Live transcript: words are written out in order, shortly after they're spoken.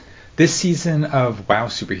This season of WoW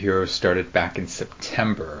Superheroes started back in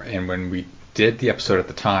September, and when we did the episode at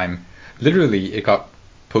the time, literally it got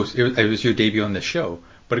it was your debut on the show,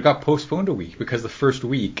 but it got postponed a week because the first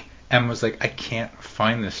week Emma was like, I can't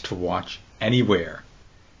find this to watch anywhere.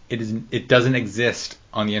 It doesn't exist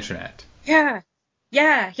on the internet. Yeah.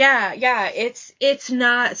 It's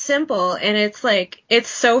not simple, and it's like, it's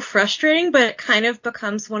so frustrating, but it kind of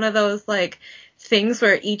becomes one of those like things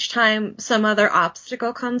where each time some other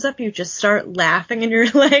obstacle comes up, you just start laughing and you're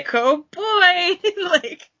like, oh boy,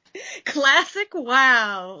 like classic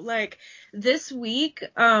WoW. Like this week,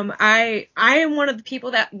 I am one of the people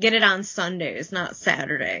that get it on Sundays, not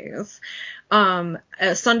Saturdays.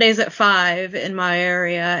 Sundays at 5 in my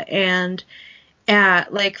area, and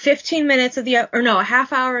at like 15 minutes of a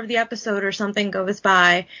half hour of the episode or something goes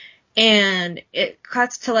by, and it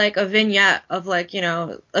cuts to like a vignette of like,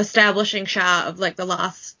 establishing shot of like the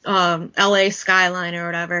lost LA skyline or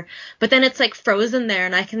whatever. But then it's like frozen there,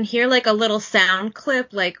 and I can hear like a little sound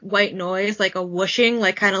clip, like white noise, like a whooshing,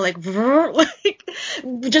 like kind of like, like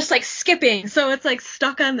just like skipping. So it's like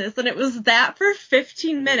stuck on this, and it was that for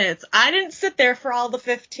 15 minutes. I didn't sit there for all the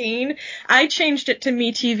 15. I changed it to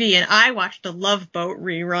MeTV, and I watched a Love Boat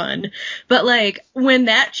rerun. But like when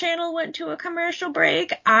that channel went to a commercial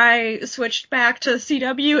break, I switched back to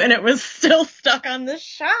CW, and it was still stuck on this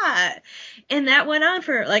shot. And that went on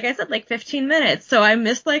for, like I said, like 15 minutes. So I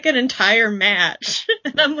missed like an entire match.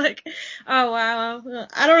 And I'm like, oh wow.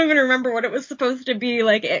 I don't even remember what it was supposed to be.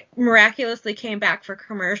 Like it miraculously came back for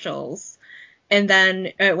commercials, and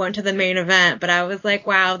then it went to the main event. But I was like,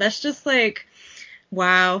 wow, that's just like,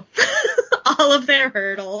 wow. All of their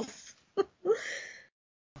hurdles.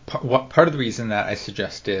 Part of the reason that I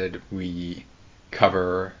suggested we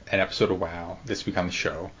cover an episode of WoW this week on the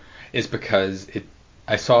show is because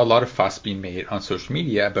I saw a lot of fuss being made on social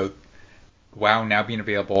media about WoW now being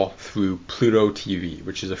available through Pluto TV,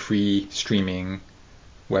 which is a free streaming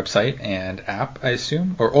website and app, I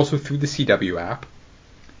assume, or also through the CW app.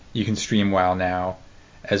 You can stream WoW now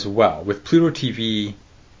as well. With Pluto TV,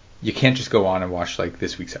 you can't just go on and watch like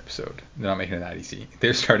this week's episode. They're not making it that easy.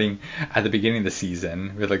 They're starting at the beginning of the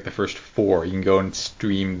season with like the first 4. You can go and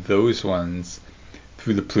stream those ones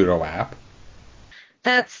through the Pluto app.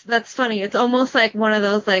 That's funny. It's almost like one of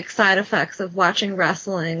those like side effects of watching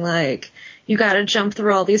wrestling. Like you got to jump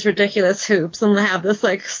through all these ridiculous hoops and have this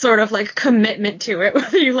like sort of like commitment to it,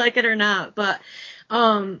 whether you like it or not. But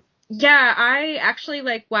yeah, I actually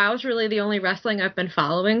like WoW's really the only wrestling I've been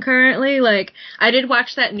following currently. Like I did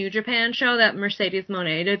watch that New Japan show that Mercedes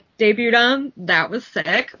Moné debuted on. That was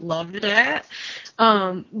sick. Loved it.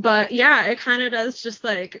 But yeah, it kind of does just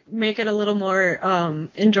like make it a little more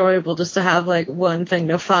enjoyable just to have like one thing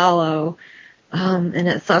to follow. And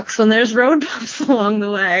it sucks when there's road bumps along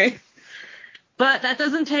the way. But that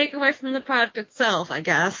doesn't take away from the product itself, I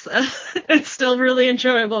guess. It's still really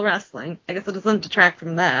enjoyable wrestling. I guess it doesn't detract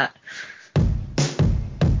from that.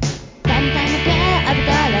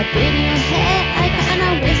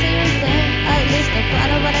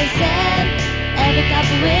 Every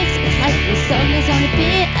couple weeks, it's like the song is on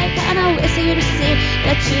repeat. I kinda wish you to see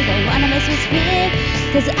that you don't wanna mess with me.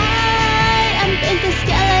 'Cause I am pink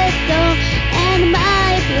skeleton and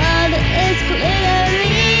my blood is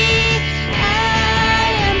glittery.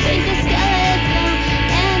 I am pink skeleton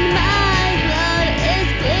and my blood is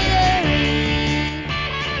glittery.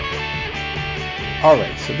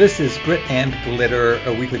 Alright, so this is Grit and Glitter,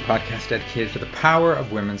 a weekly podcast dedicated to the power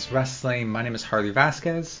of women's wrestling. My name is Harley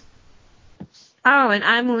Vasquez. Oh, and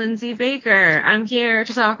I'm Lindsay Baker. I'm here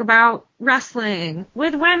to talk about wrestling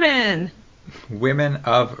with women. Women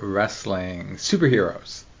of wrestling.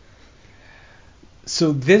 Superheroes.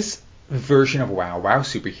 So this version of WoW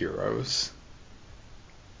Superheroes,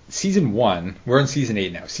 Season 1, we're in Season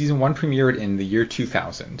 8 now. Season 1 premiered in the year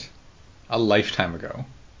 2000, a lifetime ago.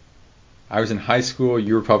 I was in high school.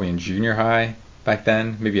 You were probably in junior high back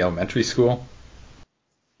then, maybe elementary school.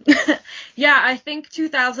 Yeah, I think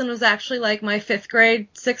 2000 was actually like my 5th grade,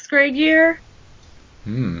 6th grade year.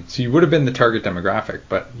 So you would have been the target demographic,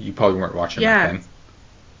 but you probably weren't watching back then.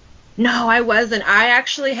 No, I wasn't. I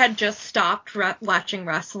actually had just stopped watching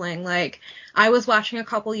wrestling. Like, I was watching a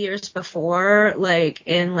couple years before, like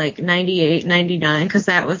in like 98, 99, because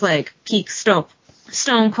that was like peak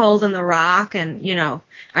Stone Cold and The Rock, and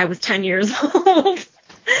I was 10 years old.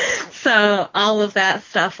 So all of that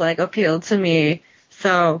stuff like appealed to me.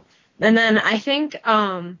 So. And then I think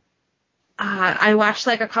I watched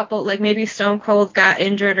like a couple, like maybe Stone Cold got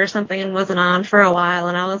injured or something and wasn't on for a while,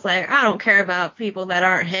 and I was like, I don't care about people that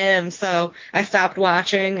aren't him, so I stopped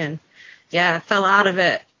watching, and yeah, fell out of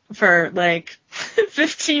it for like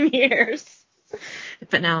 15 years.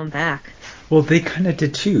 but now I'm back. Well, they kind of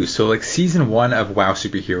did too. So like season 1 of WoW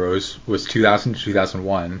Superheroes was 2000 to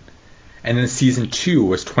 2001, and then season 2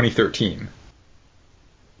 was 2013.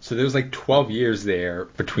 So there was like 12 years there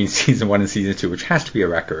between season 1 and season 2, which has to be a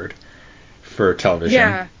record for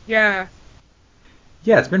television. Yeah.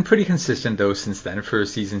 Yeah, it's been pretty consistent though since then for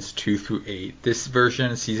seasons 2 through 8. This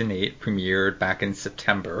version, season 8, premiered back in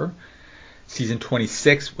September. Season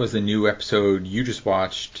 26 was the new episode you just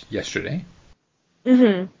watched yesterday.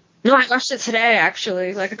 No, I watched it today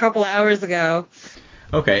actually, like a couple hours ago.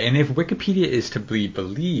 Okay, and if Wikipedia is to be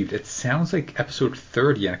believed, it sounds like episode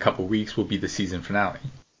 30 in a couple weeks will be the season finale.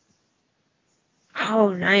 Oh,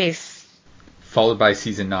 nice. Followed by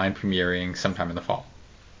season 9 premiering sometime in the fall.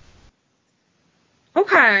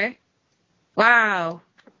 Okay. Wow.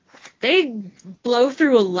 They blow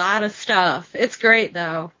through a lot of stuff. It's great,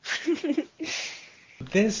 though.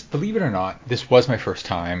 This, believe it or not, this was my first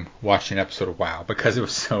time watching an episode of WoW because it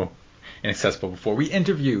was so inaccessible before. We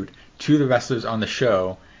interviewed 2 of the wrestlers on the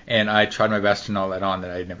show, and I tried my best to not let on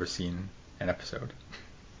that I had never seen an episode.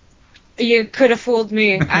 You could have fooled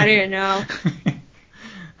me. I didn't know.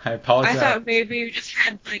 I apologize. I thought maybe you just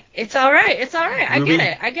had, like, it's all right. Ruby,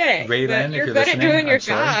 I get it. Raylan, but you're if good you're at doing your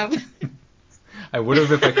listening, job. I would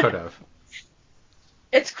have if I could have.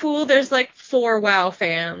 It's cool. There's like 4 WoW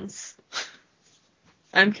fans.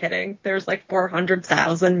 I'm kidding. There's like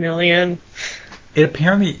 400,000 million. It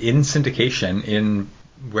apparently, in syndication, in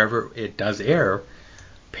wherever it does air,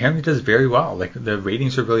 apparently does very well. Like, the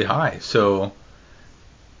ratings are really high. So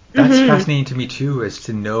that's fascinating to me, too, is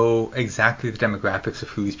to know exactly the demographics of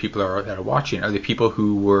who these people are that are watching. Are they people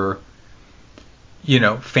who were,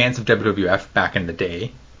 fans of WWF back in the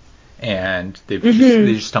day, and they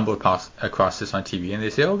just stumble across this on TV, and they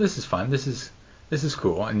say, oh, this is fun, this is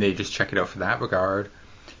cool, and they just check it out for that regard.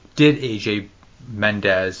 Did AJ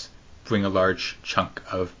Mendez bring a large chunk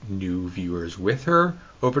of new viewers with her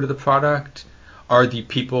over to the product? Are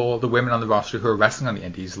the women on the roster who are wrestling on the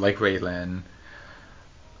indies, like Raylan,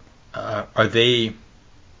 are they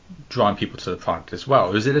drawing people to the product as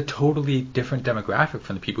well? Or is it a totally different demographic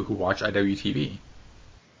from the people who watch IWTV?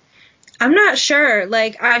 I'm not sure.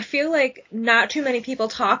 Like, I feel like not too many people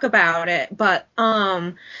talk about it, but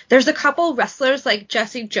there's a couple wrestlers, like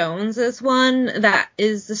Jesse Jones is one that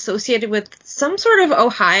is associated with some sort of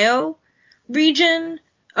Ohio region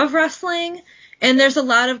of wrestling, and there's a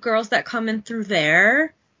lot of girls that come in through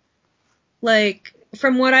there, like,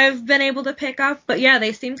 from what I've been able to pick up. But yeah,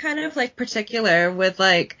 they seem kind of like particular with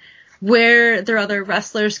like where their other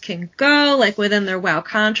wrestlers can go, like within their WoW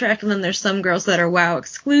contract, and then there's some girls that are WoW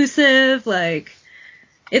exclusive. Like,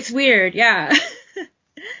 it's weird, yeah.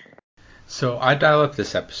 So I dial up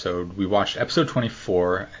this episode. We watched episode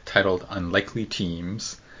 24, titled Unlikely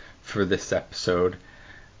Teams, for this episode.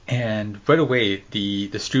 And right away, the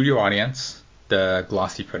studio audience, the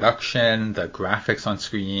glossy production, the graphics on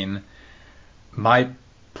screen, my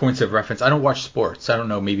points of reference, I don't watch sports. I don't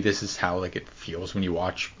know, maybe this is how like it feels when you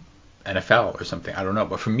watch NFL or something. I don't know.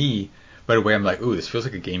 But for me, right away, I'm like, ooh, this feels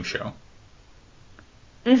like a game show.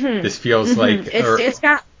 This feels like, it's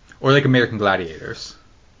got, or like American Gladiators.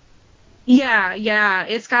 Yeah,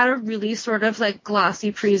 it's got a really sort of like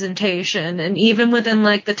glossy presentation, and even within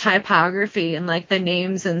like the typography and like the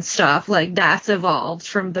names and stuff, like that's evolved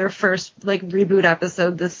from their first like reboot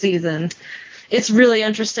episode this season. It's really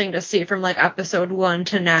interesting to see from like episode 1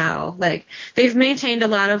 to now. Like, they've maintained a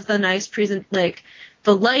lot of the nice like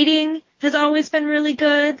the lighting has always been really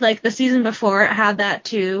good. Like the season before it had that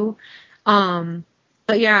too.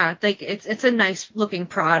 But yeah, like it's a nice looking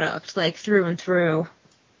product, like through and through.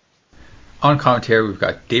 On commentary, we've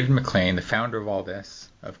got David McLean, the founder of all this,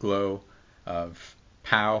 of Glow, of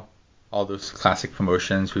POW, all those classic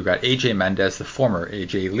promotions. We've got AJ Mendez, the former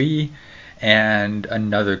AJ Lee, and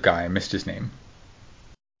another guy, I missed his name.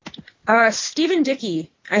 Stephen Dickey,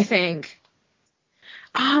 I think.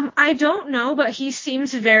 I don't know, but he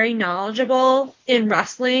seems very knowledgeable in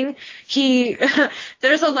wrestling.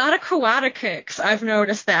 There's a lot of Kawada kicks I've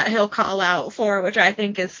noticed that he'll call out for, which I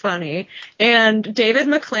think is funny. And David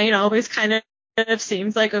McLean always kind of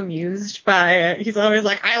seems like amused by it. He's always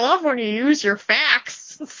like, I love when you use your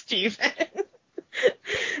facts, Steven.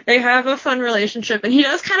 They have a fun relationship, and he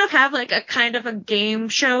does kind of have like a kind of a game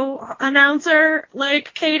show announcer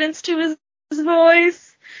like cadence to his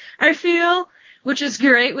voice, I feel. Which is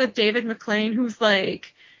great with David McLean, who's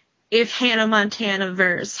like, if Hannah Montana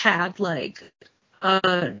verse had like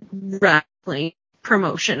a wrestling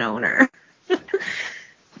promotion owner.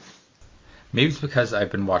 Maybe it's because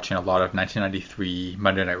I've been watching a lot of 1993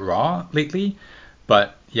 Monday Night Raw lately.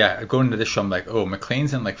 But yeah, going into this show, I'm like, oh,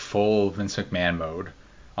 McLean's in like full Vince McMahon mode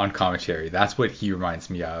on commentary. That's what he reminds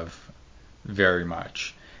me of very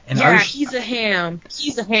much. And yeah, he's a ham.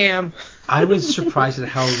 I was surprised at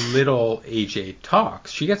how little AJ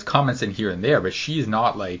talks. She gets comments in here and there, but she's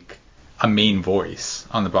not like a main voice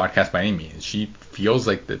on the broadcast by any means. She feels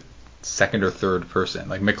like the second or third person.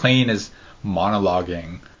 Like McLean is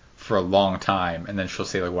monologuing for a long time, and then she'll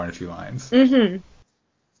say like one or two lines. Mm-hmm.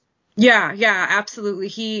 Yeah,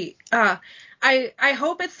 absolutely. I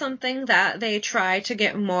hope it's something that they try to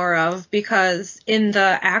get more of, because in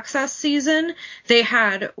the Access season, they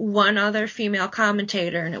had one other female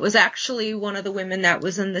commentator, and it was actually one of the women that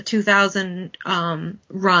was in the 2000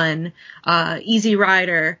 run, Easy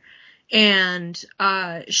Rider. And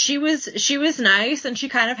she was nice, and she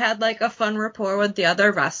kind of had like a fun rapport with the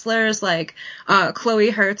other wrestlers. Like Chloe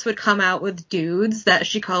Hertz would come out with dudes that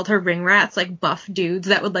she called her ring rats, like buff dudes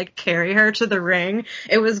that would like carry her to the ring.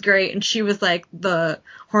 It was great, and she was like the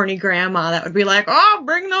horny grandma that would be like, "Oh,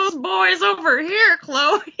 bring those boys over here,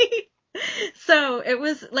 Chloe." So it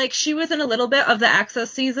was like she was in a little bit of the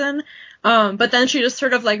Access season, but then she just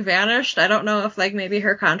sort of like vanished. I don't know if like maybe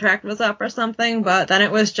her contract was up or something, but then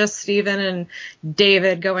it was just Steven and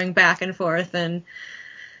David going back and forth, and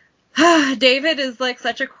David is like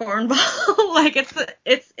such a cornball. Like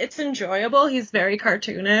it's enjoyable. He's very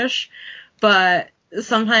cartoonish, but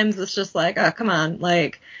sometimes it's just like, oh, come on,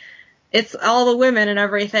 like it's all the women and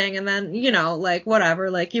everything, and then, you know, like,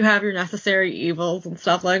 whatever, like, you have your necessary evils and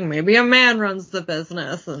stuff, like, maybe a man runs the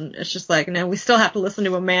business, and it's just like, no, we still have to listen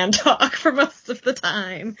to a man talk for most of the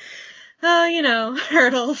time. You know,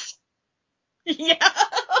 hurdles. Yeah.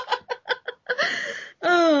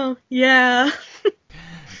 Oh, yeah.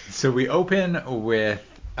 So we open with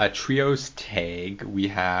a trios tag. We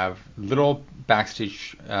have little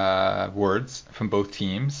backstage words from both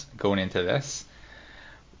teams going into this.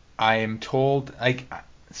 I am told,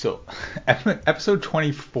 episode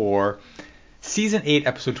 24, season 8,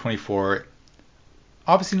 episode 24,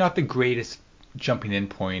 obviously not the greatest jumping in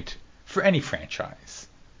point for any franchise.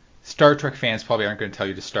 Star Trek fans probably aren't going to tell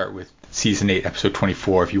you to start with season 8, episode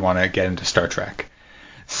 24 if you want to get into Star Trek.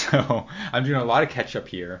 So I'm doing a lot of catch up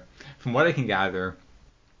here. From what I can gather,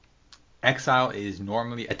 Exile is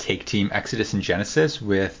normally a take team, Exodus and Genesis,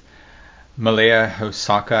 with Malaya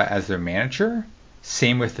Hosaka as their manager.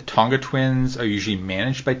 Same with the Tonga twins, are usually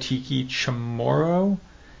managed by Tiki Chamorro,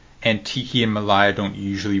 and Tiki and Malaya don't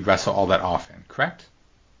usually wrestle all that often, correct?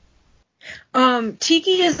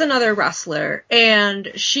 Tiki is another wrestler,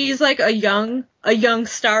 and she's like a young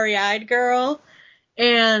starry-eyed girl,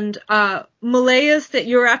 and Malaya's that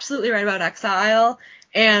you're absolutely right about Exile,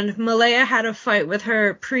 and Malaya had a fight with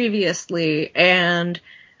her previously, and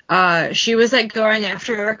she was like going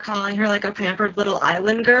after her, calling her like a pampered little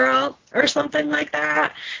island girl or something like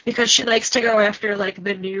that, because she likes to go after like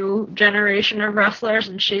the new generation of wrestlers,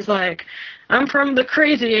 and she's like, I'm from the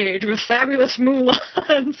crazy age with fabulous Moolah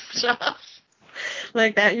and stuff.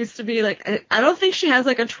 Like that used to be like, I don't think she has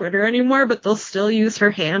like a Twitter anymore, but they'll still use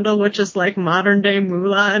her handle, which is like modern day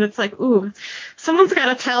Moolah, and it's like, ooh, someone's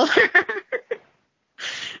gotta tell her.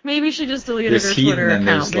 Maybe she just deleted her Twitter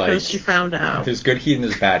account because she found out. There's good heat and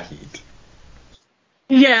there's bad heat.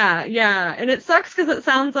 Yeah, and it sucks because it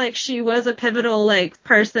sounds like she was a pivotal like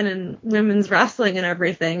person in women's wrestling and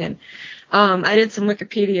everything. And I did some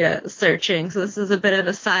Wikipedia searching, so this is a bit of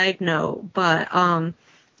a side note, but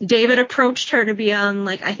David approached her to be on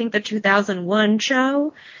like I think the 2001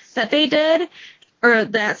 show that they did, or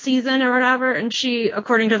that season or whatever, and she,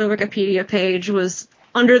 according to the Wikipedia page, was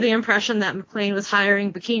under the impression that McLean was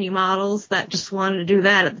hiring bikini models that just wanted to do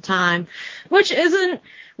that at the time, which is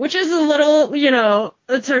a little, you know,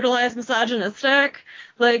 internalized misogynistic.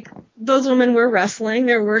 Like, those women were wrestling.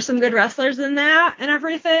 There were some good wrestlers in that and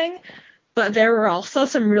everything, but there were also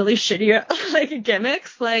some really shitty, like,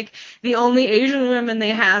 gimmicks. Like, the only Asian women they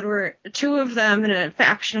had were two of them in a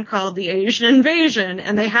faction called the Asian Invasion,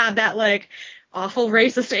 and they had that, like, awful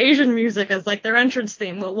racist Asian music as like their entrance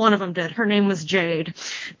theme. Well, one of them did. Her name was Jade.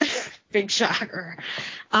 Big shocker.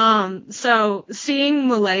 So seeing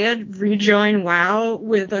Malaya rejoin WoW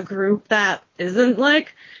with a group that isn't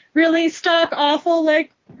like really stuck awful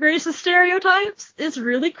like racist stereotypes is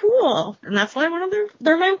really cool, and that's why one of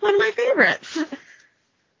my favorites.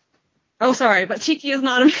 Oh, sorry, but Tiki is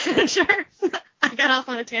not a manager. I got off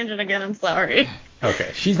on a tangent again, I'm sorry.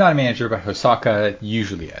 Okay, she's not a manager, but Hosaka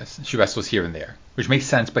usually is. She wrestles here and there, which makes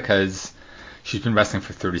sense because she's been wrestling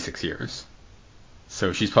for 36 years.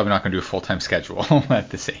 So she's probably not going to do a full-time schedule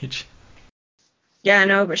at this age. Yeah, I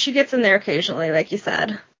know, but she gets in there occasionally, like you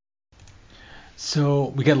said. So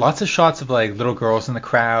we get lots of shots of like little girls in the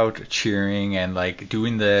crowd cheering and like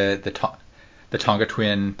doing the Tonga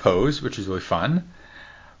twin pose, which is really fun.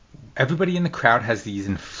 everybody in the crowd has these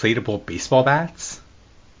inflatable baseball bats,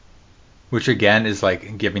 which again is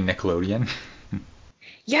like giving Nickelodeon.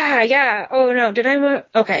 Yeah. Oh no, did I move?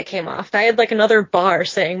 Okay, it came off. I had like another bar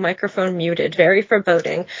saying microphone muted, very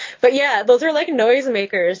foreboding. But yeah, those are like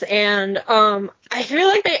noisemakers, and I feel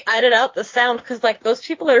like they edit out the sound because like those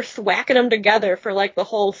people are thwacking them together for like the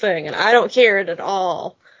whole thing, and I don't hear it at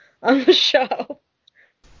all on the show.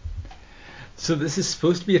 So this is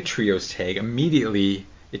supposed to be a trios tag. Immediately,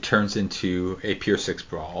 it turns into a pure six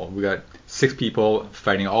brawl. We got 6 people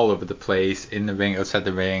fighting all over the place, in the ring, outside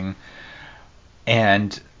the ring,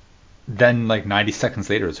 and then like 90 seconds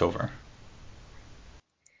later, it's over.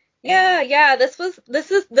 Yeah. This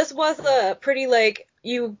was a pretty like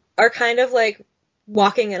you are kind of like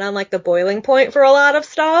walking in on like the boiling point for a lot of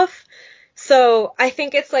stuff. So I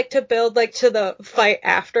think it's like to build like to the fight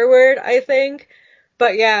afterward, I think.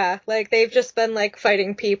 But yeah, like they've just been like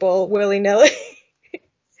fighting people willy-nilly.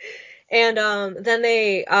 And then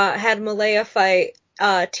they had Malaya fight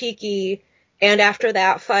Tiki, and after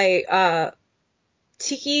that fight,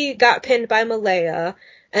 Tiki got pinned by Malaya,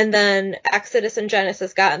 and then Exodus and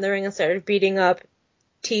Genesis got in the ring and started beating up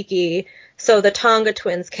Tiki. So the Tonga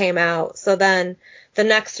twins came out. So then the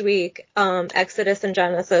next week, Exodus and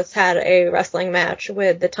Genesis had a wrestling match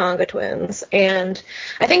with the Tonga twins, and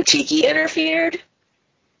I think Tiki interfered.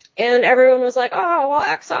 And everyone was like, oh, well,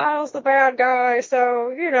 Exile's the bad guy,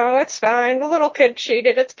 so, it's fine. The little kid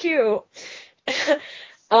cheated. It's cute.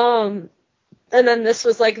 um, and then this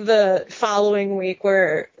was like the following week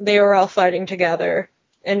where they were all fighting together.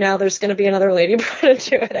 And now there's going to be another lady brought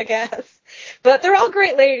into it, I guess. But they're all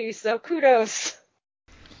great ladies, so kudos.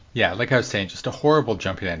 Yeah, like I was saying, just a horrible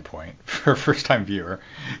jumping in point for a first-time viewer,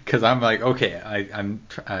 because I'm like, okay,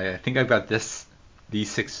 I think I've got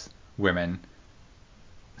these 6 women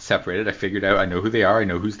separated. I figured out, I know who they are, I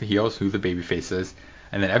know who's the heels, who the baby faces,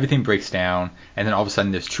 and then everything breaks down, and then all of a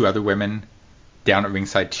sudden there's 2 other women down at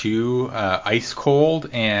ringside too, ice cold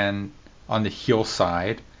and on the heel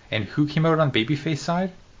side. And who came out on babyface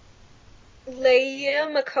side?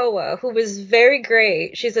 Leia Makoa, who was very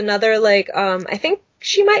great. She's another like I think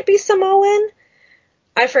she might be Samoan.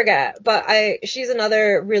 I forget, but she's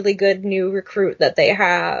another really good new recruit that they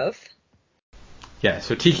have. Yeah,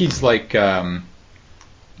 so Tiki's like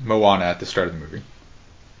Moana at the start of the movie.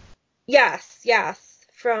 Yes.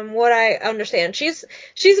 From what I understand, she's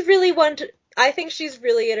really I think she's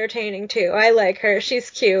really entertaining too. I like her. She's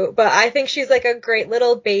cute, but I think she's like a great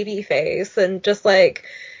little baby face, and just like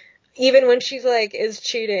even when she's like is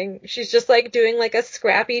cheating, she's just like doing like a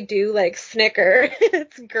Scrappy Doo like snicker.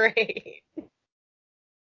 It's great.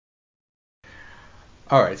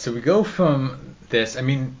 All right, so we go from this. I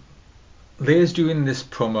mean, Leia's doing this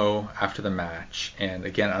promo after the match, and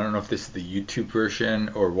again, I don't know if this is the YouTube version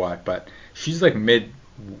or what, but she's like mid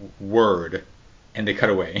word, and they cut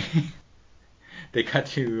away. They cut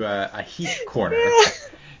to a Heat corner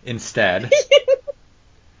instead.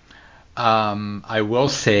 I will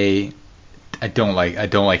say I don't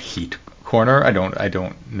like Heat corner. I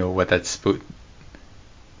don't know what that's supposed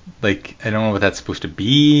I don't know what that's supposed to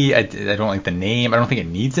be. I don't like the name. I don't think it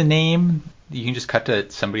needs a name. You can just cut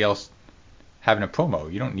to somebody else having a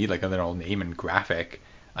promo. You don't need like a little name and graphic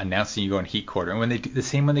announcing you go in Heat corner. And when they do the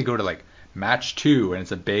same when they go to like match 2 and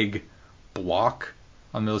it's a big block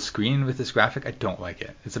on the screen with this graphic, I don't like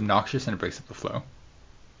it. It's obnoxious and it breaks up the flow.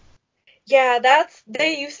 Yeah,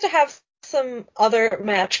 they used to have some other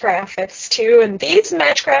match graphics too, and these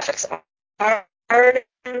match graphics are an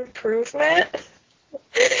improvement.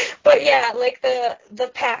 But yeah, like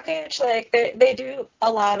the package, like they do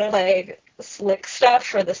a lot of like slick stuff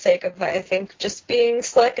for the sake of I think just being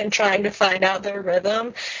slick and trying to find out their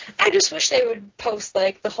rhythm. I just wish they would post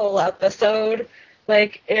like the whole episode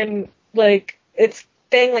like in like it's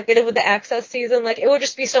thing like they did with the Access season. Like it would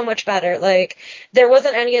just be so much better. Like there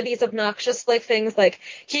wasn't any of these obnoxious like things like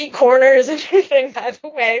heat corners and everything. By the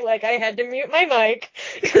way, like I had to mute my mic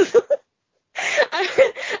because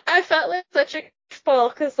I felt like such a fool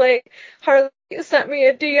because like Harley sent me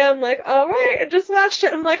a DM like, all right, I just watched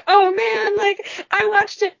it. I'm like, oh man, like I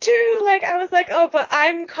watched it too. Like I was like, oh, but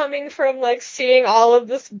I'm coming from like seeing all of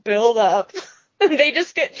this build up, and they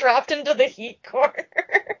just get dropped into the heat corner.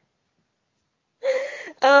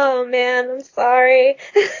 Oh man, I'm sorry.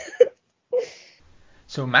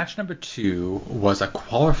 So match number 2 was a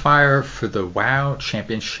qualifier for the WoW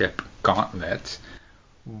Championship Gauntlet.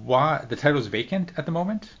 Why the title is vacant at the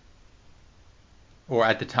moment? Or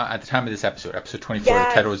at the time of this episode 24, the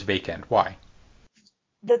Yes, title is vacant. Why?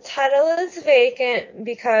 the title is vacant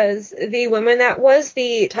because the woman that was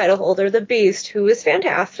the title holder, the Beast, who was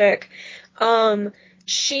fantastic, um,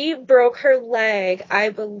 she broke her leg, I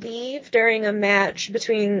believe, during a match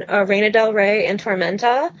between Reina Del Rey and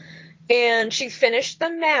Tormenta. And she finished the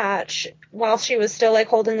match while she was still, like,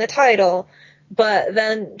 holding the title. But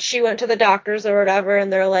then she went to the doctors or whatever,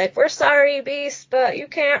 and they're like, we're sorry, Beast, but you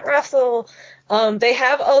can't wrestle. They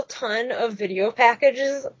have a ton of video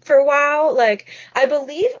packages for WoW. Like,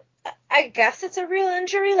 I guess it's a real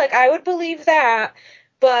injury. Like, I would believe that.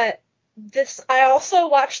 But I also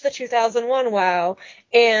watched the 2001 WoW,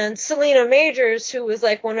 and Selena Majors, who was,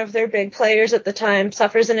 like, one of their big players at the time,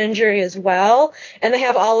 suffers an injury as well. And they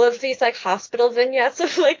have all of these, like, hospital vignettes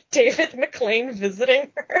of, like, David McLean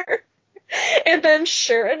visiting her. And then,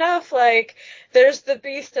 sure enough, like, there's the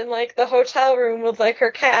Beast in, like, the hotel room with, like,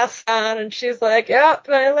 her cast on, and she's like, yep,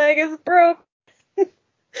 my leg is broke.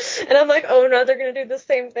 And I'm like, oh no, they're gonna do the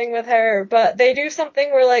same thing with her. But they do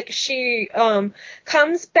something where, like, she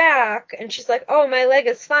comes back and she's like, oh, my leg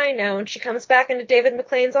is fine now, and she comes back into David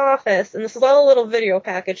McLean's office, and this is all a little video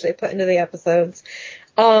package they put into the episodes.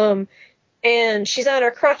 And she's on her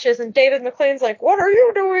crutches, and David McLean's like, what are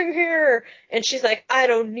you doing here? And she's like, I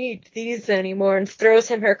don't need these anymore, and throws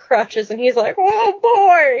him her crutches, and he's like, oh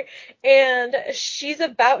boy! And she's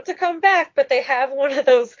about to come back, but they have one of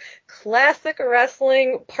those classic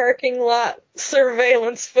wrestling parking lot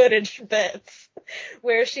surveillance footage bits,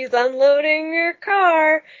 where she's unloading her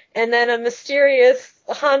car, and then a mysterious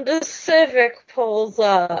Honda Civic pulls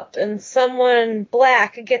up, and someone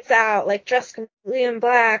black gets out, like, dressed completely in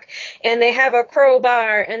black, and they have a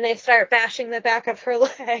crowbar, and they start bashing the back of her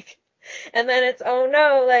leg. And then it's, oh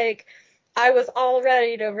no, like, I was all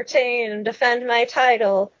ready to retain and defend my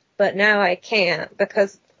title, but now I can't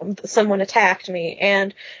because someone attacked me.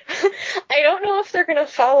 And I don't know if they're going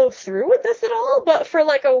to follow through with this at all, but for,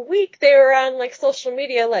 like, a week they were on, like, social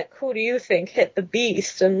media, like, who do you think hit the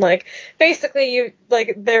Beast? And, like, basically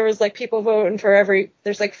there was, like, people voting for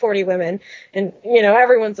there's, like, 40 women, and, you know,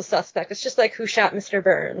 everyone's a suspect. It's just like Who Shot Mr.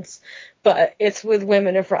 Burns, but it's with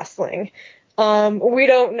women of wrestling. We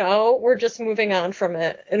don't know. We're just moving on from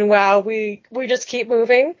it. And WoW, we just keep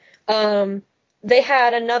moving. They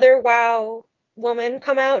had another WoW woman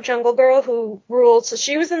come out, Jungle Girl, who ruled. So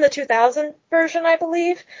she was in the 2000 version, I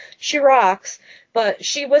believe. She rocks. But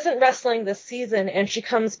she wasn't wrestling this season, and she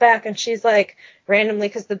comes back, and she's like, randomly,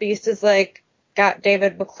 because the Beast is like, got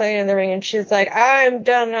David McLean in the ring, and she's like, I'm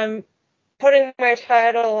done. I'm putting my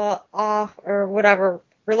title off, or whatever,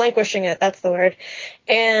 relinquishing it. That's the word.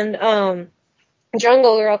 And,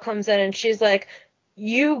 Jungle Girl comes in, and she's like,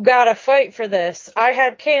 you gotta fight for this. I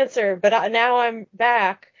had cancer, but now I'm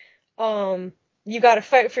back. You gotta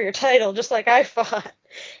fight for your title, just like I fought.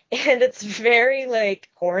 And it's very, like,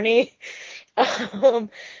 corny.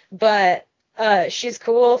 But she's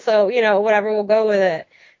cool, so, you know, whatever, we'll go with it.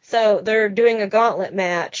 So they're doing a gauntlet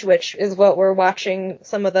match, which is what we're watching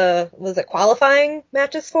some of was it qualifying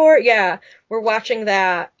matches for? Yeah, we're watching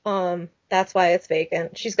that. That's why it's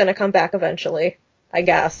vacant. She's gonna come back eventually, I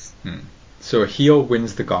guess. So a heel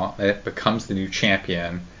wins the gauntlet, becomes the new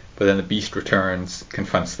champion, but then the Beast returns,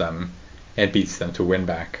 confronts them, and beats them to win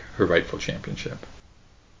back her rightful championship.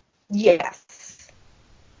 Yes.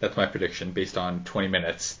 That's my prediction based on 20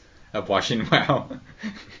 minutes of watching WoW.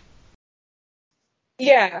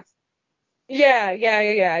 Yeah.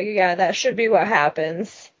 Yeah. That should be what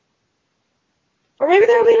happens. Or maybe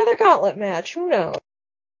there'll be another gauntlet match. Who knows?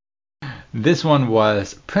 This one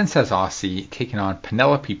was Princess Aussie taking on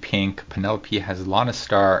Penelope Pink. Penelope has Lana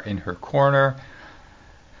Starr in her corner.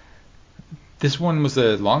 This one was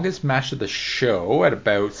the longest match of the show at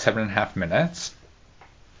about 7.5 minutes.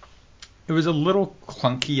 It was a little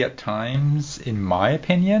clunky at times, in my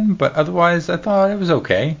opinion, but otherwise I thought it was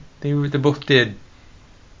okay. They both did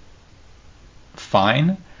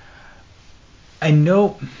fine. I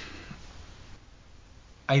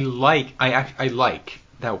like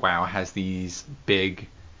that WoW has these big,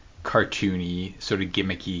 cartoony, sort of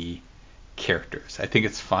gimmicky characters. I think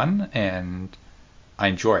it's fun, and I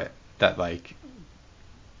enjoy it. That, like,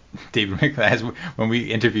 David McLean, when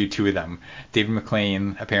we interviewed two of them, David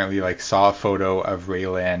McLean apparently, like, saw a photo of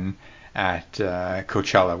Raylan at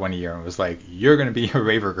Coachella one year and was like, you're going to be a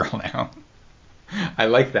raver girl now. I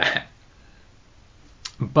like that.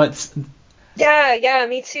 But Yeah,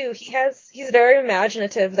 me too. He's very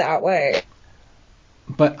imaginative that way.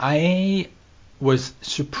 But I was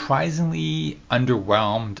surprisingly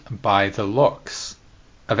underwhelmed by the looks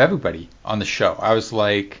of everybody on the show. I was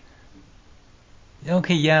like,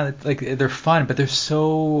 okay, yeah, like they're fun, but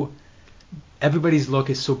everybody's look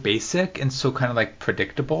is so basic and so kind of like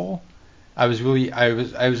predictable. I was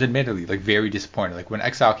admittedly like very disappointed. Like when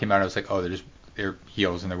Exile came out, I was like, oh, they're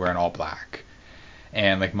heels and they're wearing all black.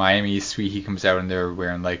 And like Miami's sweet, he comes out and they're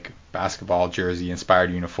wearing like basketball jersey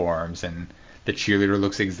inspired uniforms, and the cheerleader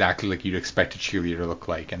looks exactly like you'd expect a cheerleader to look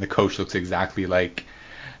like, and the coach looks exactly like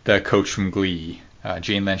the coach from Glee,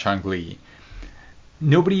 Jane Lynch on Glee.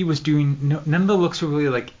 Nobody was doing, none of the looks were really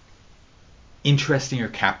like interesting or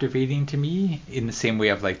captivating to me in the same way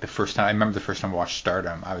of like the first time. I remember the first time I watched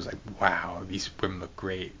Stardom, I was like, wow, these women look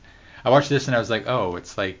great. I watched this and I was like, oh,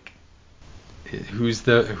 it's like,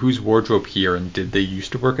 who's wardrobe here, and did they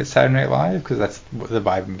used to work at Saturday Night Live? Because that's the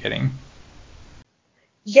vibe I'm getting.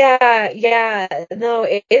 Yeah. No,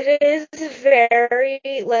 it is very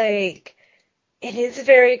like it is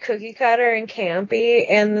very cookie cutter and campy,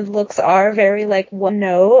 and the looks are very like one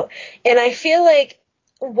note. And I feel like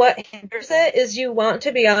what hinders it is you want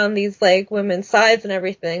to be on these like women's sides and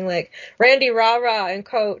everything. Like Randy Rara and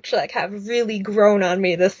Coach like have really grown on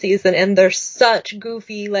me this season, and they're such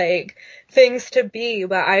goofy like things to be.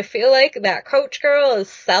 But I feel like that Coach girl is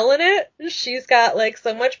selling it. She's got like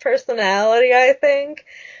so much personality, I think.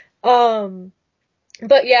 Um,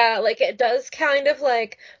 but yeah, like it does kind of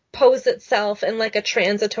like pose itself in like a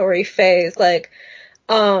transitory phase. Like,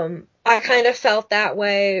 I kind of felt that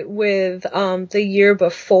way with, the year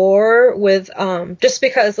before with, just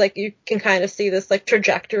because like you can kind of see this like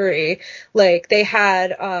trajectory. Like they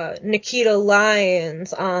had, Nikita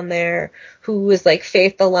Lyons on there who was like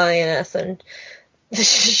Faith the Lioness, and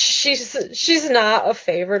she's not a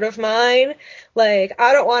favorite of mine. Like,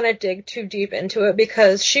 I don't want to dig too deep into it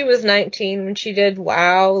because she was 19 when she did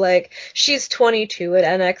WoW. Like, she's 22 at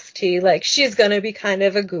NXT. Like, she's gonna be kind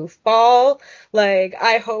of a goofball. Like,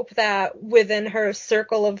 I hope that within her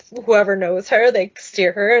circle of whoever knows her, they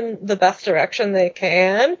steer her in the best direction they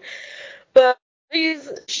can. But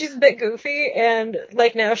she's a bit goofy, and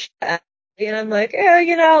like now she's and I'm like,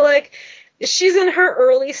 yeah, like she's in her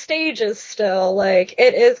early stages still. Like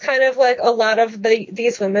it is kind of like a lot of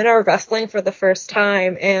these women are wrestling for the first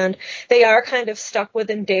time, and they are kind of stuck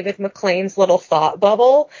within David McLean's little thought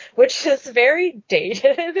bubble, which is very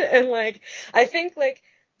dated. And like I think like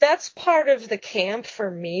that's part of the camp for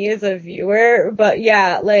me as a viewer. But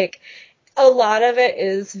yeah, like a lot of it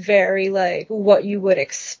is very like what you would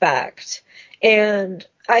expect. And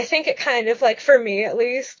I think it kind of like, for me at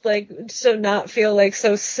least, like to not feel like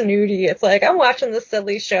so snooty, it's like I'm watching this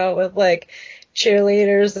silly show with like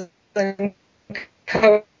cheerleaders and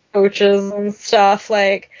coaches and stuff,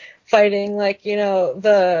 like fighting like,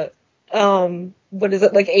 the what is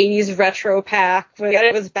it, like 80s retro pack, but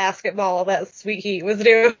it was basketball that Sweet Heat was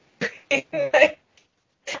doing. They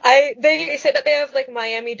say that they have like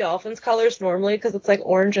Miami Dolphins colors normally because it's like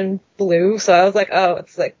orange and blue. So I was like, oh,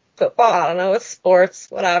 it's like football. I don't know, it's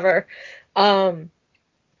sports, whatever. But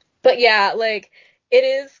yeah, like it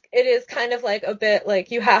is kind of like a bit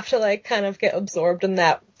like you have to like kind of get absorbed in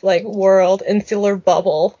that like world, insular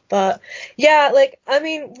bubble. But yeah, like I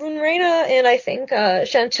mean, when Reina and I think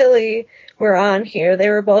Chantilly were on here, they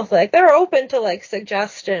were both like they were open to like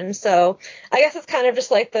suggestions. So I guess it's kind of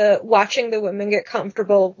just like the watching the women get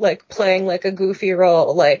comfortable like playing like a goofy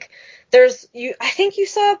role. Like I think you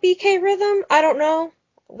saw BK Rhythm. I don't know.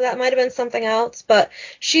 That might have been something else, but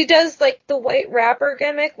she does like the white rapper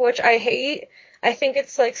gimmick, which I hate. I think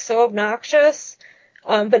it's like so obnoxious.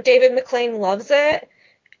 But David McLean loves it.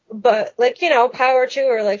 But like, power to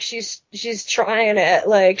her. Like she's trying it.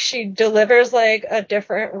 Like she delivers like a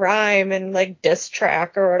different rhyme and like diss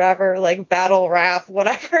track or whatever, like battle rap,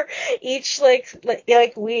 whatever, each like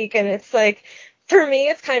week. And it's like, for me,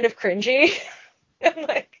 it's kind of cringy. I'm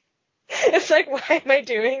like, it's like, why am I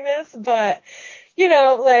doing this? But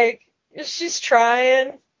like she's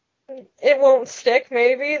trying. It won't stick,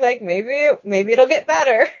 maybe. Like maybe it'll get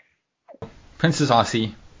better. Princess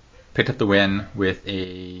Aussie picked up the win with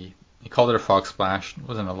he called it a frog splash. There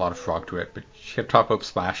wasn't a lot of frog to it, but she had top rope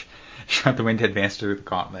splash. She got the win to advance to the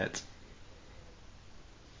gauntlet.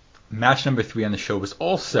 Match number 3 on the show was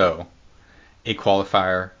also a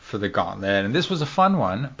qualifier for the gauntlet, and this was a fun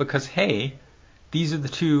one because hey, these are the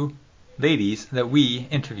two ladies that we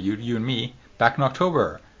interviewed, you and me, back in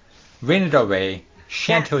October. Reina Del Rey,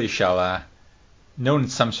 Chantilly Shella, known in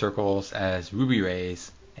some circles as Ruby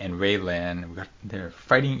Rays, and Ray Lynn. They're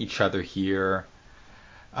fighting each other here.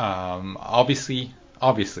 Obviously,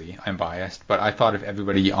 I'm biased, but I thought of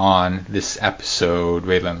everybody on this episode,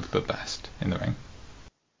 Ray Lynn looked the best in the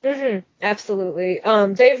ring. Absolutely.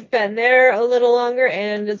 They've been there a little longer,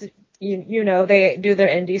 and as they do their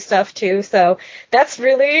indie stuff too. So that's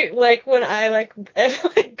really like when I like am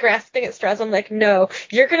like grasping at straws. I'm like, no,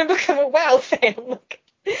 you're gonna become a WoW fan. Like,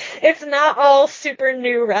 It's not all super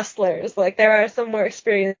new wrestlers. Like, there are some more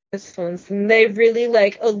experienced ones, and they really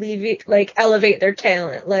elevate their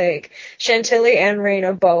talent. Like, Chantilly and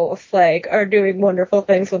Reina both are doing wonderful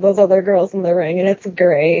things with those other girls in the ring, and it's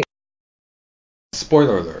great.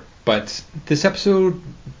 Spoiler alert, but this episode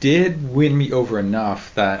did win me over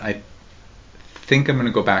enough that I think I'm going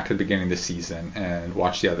to go back to the beginning of the season and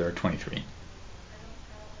watch the other 23.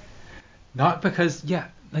 Not because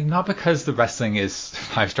the wrestling is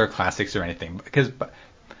 5-star classics or anything, because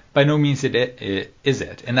by no means it is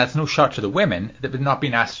it, and that's no shot to the women that would not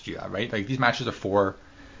being asked to do that, right? Like, these matches are 4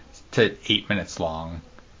 to 8 minutes long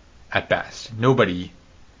at best.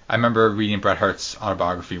 I remember reading Bret Hart's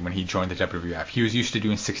autobiography when he joined the WWF. He was used to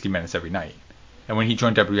doing 60 minutes every night. And when he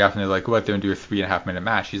joined WWF and they're like, go out there and do a 3.5 minute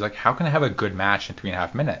match, he's like, how can I have a good match in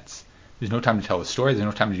 3.5 minutes? There's no time to tell the story. There's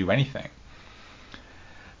no time to do anything.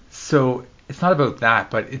 So it's not about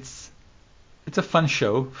that, but it's a fun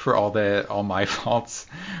show for all my faults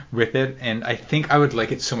with it. And I think I would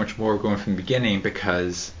like it so much more going from the beginning,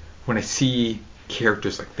 because when I see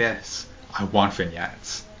characters like this, I want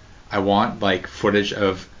vignettes. I want footage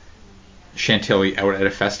of Chantilly out at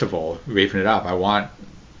a festival raving it up. I want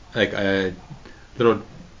a little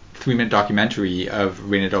 3-minute documentary of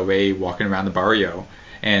Reina Del Rey walking around the barrio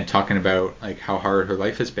and talking about how hard her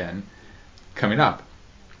life has been coming up.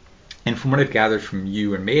 And from what I've gathered from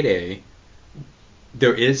you and Mayday,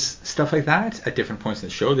 there is stuff like that at different points in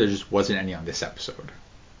the show. There just wasn't any on this episode.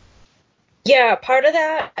 Yeah, part of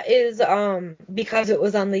that is because it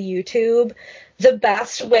was on the YouTube. The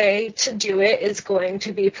best way to do it is going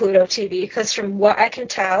to be Pluto TV, because from what I can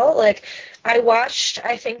tell, I watched,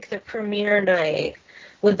 I think, the premiere night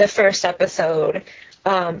with the first episode.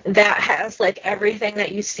 That has everything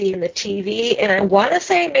that you see in the TV, and I want to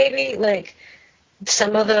say maybe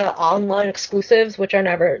some of the online exclusives, which are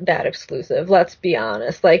never that exclusive, let's be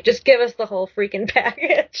honest. Just give us the whole freaking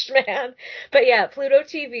package, man. But yeah, Pluto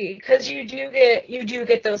TV, because you do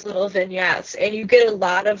get those little vignettes, and you get a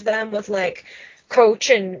lot of them with Coach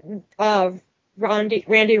and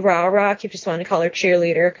Randy Rara. I keep just wanting to call her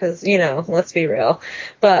Cheerleader, because let's be real.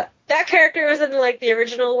 But that character was in the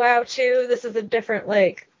original WoW too. This is a different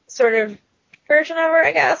sort of version of her,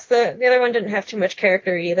 I guess. The other one didn't have too much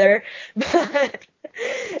character either. But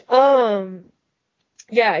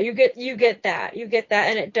yeah, you get that,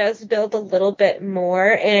 and it does build a little bit more,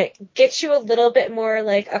 and it gets you a little bit more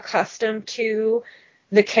accustomed to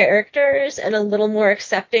the characters and a little more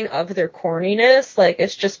accepting of their corniness.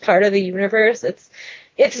 It's just part of the universe. It's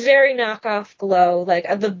very knockoff Glow.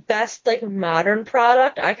 The best modern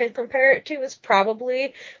product I can compare it to is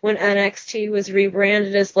probably when NXT was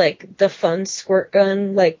rebranded as the fun squirt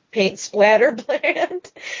gun paint splatter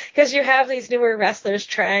brand, because you have these newer wrestlers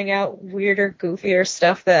trying out weirder, goofier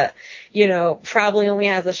stuff that probably only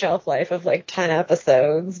has a shelf life of 10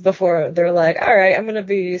 episodes before they're all right, I'm gonna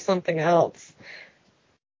be something else.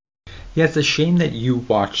 Yeah, it's a shame that you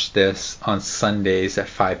watch this on Sundays at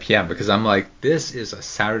 5 p.m. because I'm this is a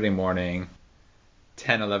Saturday morning,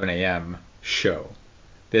 10, 11 a.m. show.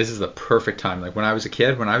 This is the perfect time. When I was a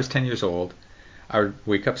kid, when I was 10 years old, I would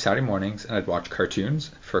wake up Saturday mornings and I'd watch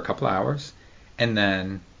cartoons for a couple of hours. And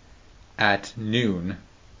then at noon,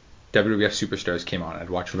 WWF Superstars came on. I'd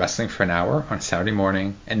watch wrestling for an hour on a Saturday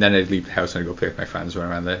morning. And then I'd leave the house and I'd go play with my friends,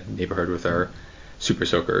 run around the neighborhood with our Super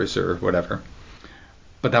Soakers or whatever.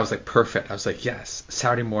 But that was perfect. I was yes,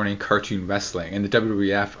 Saturday morning cartoon wrestling, and the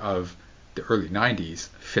WWF of the early 90s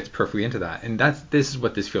fits perfectly into that. And this is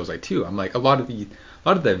what this feels like too. I'm a lot of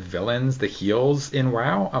the villains, the heels in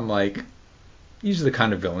WoW, I'm these are the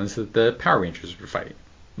kind of villains that the Power Rangers would fight.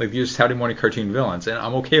 These are Saturday morning cartoon villains, and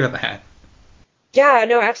I'm okay with that. Yeah,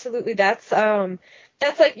 no, absolutely. That's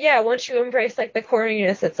yeah, once you embrace the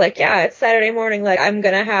corniness, it's yeah, it's Saturday morning, I'm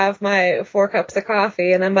gonna have my 4 cups of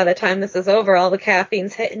coffee, and then by the time this is over, all the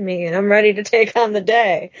caffeine's hitting me and I'm ready to take on the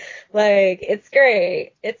day. It's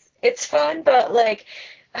great. It's fun, but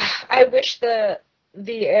I wish the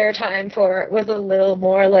airtime for it was a little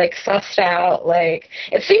more sussed out.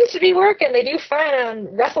 It seems to be working. They do fine on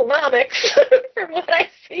WrestleNomics from what I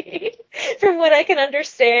see, from what I can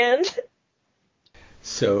understand.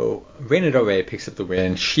 So Reina Del Rey picks up the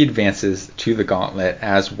win. She advances to the gauntlet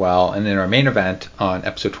as well. And in our main event on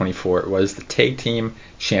episode 24, it was the tag team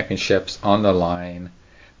championships on the line.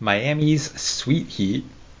 Miami's Sweet Heat,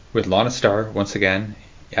 with Lana Starr once again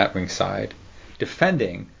at ringside,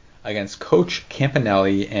 defending against Coach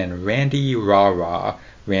Campanelli and Randy Rara.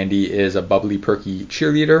 Randy is a bubbly, perky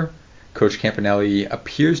cheerleader. Coach Campanelli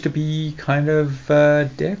appears to be kind of a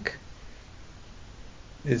dick.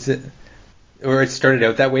 Is it? Or it started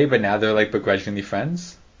out that way, but now they're begrudgingly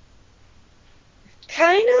friends?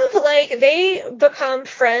 kind of like they become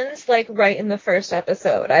friends like right in the first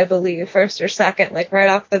episode, I believe, first or second, like right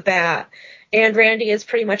off the bat. And Randy is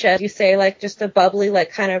pretty much, as you say, like just a bubbly,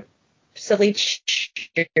 like kind of silly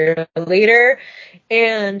cheerleader.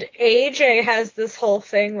 And AJ has this whole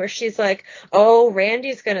thing where she's like, oh,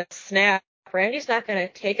 Randy's gonna snap. Randy's not going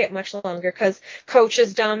to take it much longer because Coach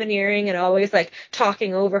is domineering and always like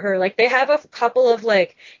talking over her. Like they have a couple of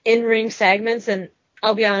like in-ring segments, and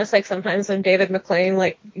I'll be honest, like sometimes when David McLean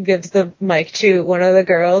like gives the mic to one of the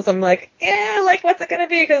girls, I'm like, yeah, like what's it gonna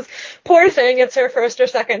be? Because poor thing, it's her first or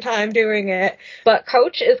second time doing it. But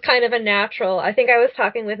Coach is kind of a natural. I think I was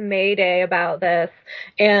talking with Mayday about this,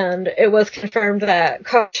 and it was confirmed that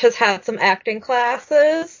Coach has had some acting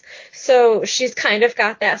classes, so she's kind of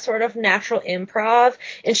got that sort of natural improv,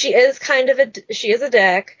 and she is a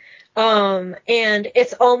dick, and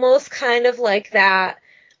it's almost kind of like that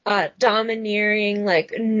domineering,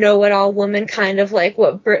 like, know-it-all woman, kind of like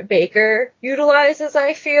what Britt Baker utilizes,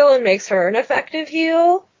 I feel, and makes her an effective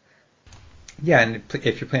heel. Yeah, and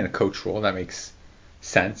if you're playing a coach role, that makes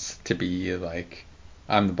sense to be like,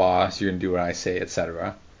 I'm the boss, you're going to do what I say,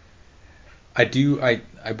 etc. I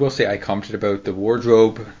will say I commented about the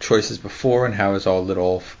wardrobe choices before and how it's all a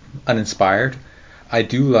little uninspired. I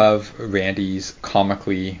do love Randy's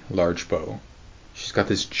comically large bow. She's got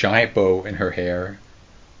this giant bow in her hair.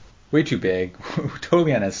 Way too big,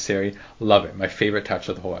 totally unnecessary. Love it. My favorite touch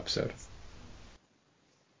of the whole episode.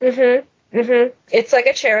 It's like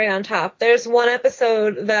a cherry on top. There's one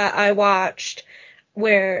episode that I watched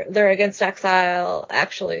where they're against Exile,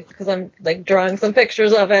 actually, because I'm like drawing some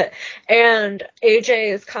pictures of it, and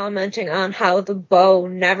AJ is commenting on how the bow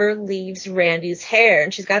never leaves Randy's hair,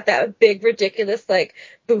 and she's got that big ridiculous like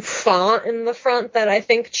bouffant in the front that I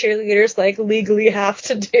think cheerleaders like legally have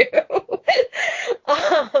to do.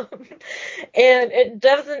 And it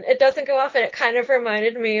doesn't go off, and it kind of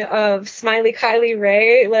reminded me of Smiley Kylie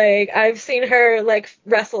Ray. Like I've seen her like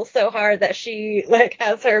wrestle so hard that she like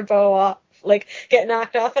has her bow off, like get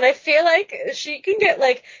knocked off, and I feel like she can get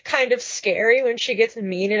like kind of scary when she gets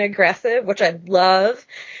mean and aggressive, which I love,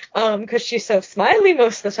 because she's so smiley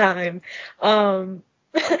most of the time.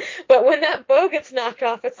 But when that bow gets knocked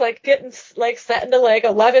off, it's like getting like set into like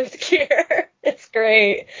 11th gear. It's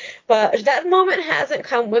great. But that moment hasn't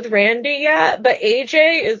come with Randy yet, but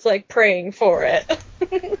AJ is like praying for it.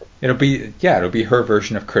 It'll be her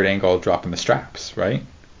version of Kurt Angle dropping the straps, right?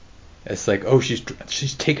 It's like, oh, she's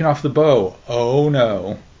taking off the bow. Oh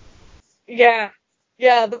no. Yeah.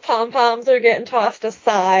 Yeah, the pom-poms are getting tossed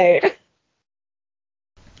aside.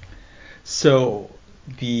 So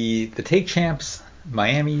the Take Champs,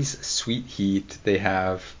 Miami's Sweet Heat, they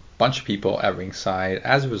have a bunch of people at ringside.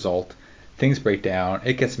 As a result, things break down.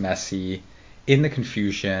 It gets messy. In the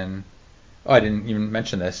confusion, oh, I didn't even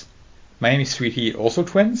mention this. Miami Sweet Heat also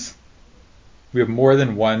twins. We have more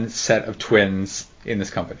than one set of twins in this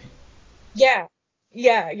company. Yeah.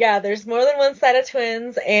 There's more than one set of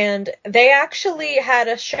twins, and they actually had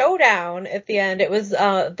a showdown at the end. It was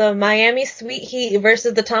the Miami Sweet Heat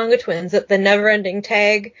versus the Tonga Twins at the Never-Ending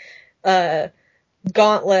Tag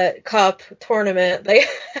Gauntlet Cup tournament they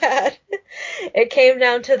had. It came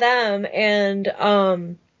down to them, and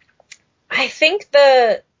I think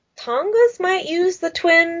the Tongas might use the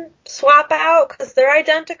twin swap out because they're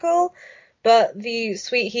identical. But the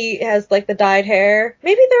Sweet Heat has like the dyed hair.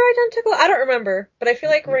 Maybe they're identical. I don't remember. But I feel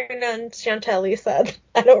like Reina and Chantelli said.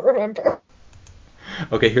 I don't remember.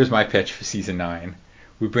 Okay, here's my pitch for season 9.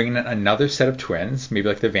 We bring in another set of twins, maybe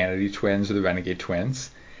like the Vanity Twins or the Renegade Twins,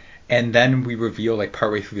 and then we reveal like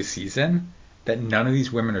partway through the season that none of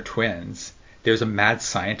these women are twins. There's a mad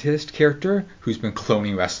scientist character who's been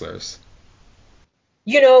cloning wrestlers.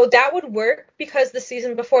 You know, that would work because the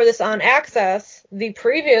season before this on Access, the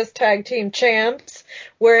previous tag team champs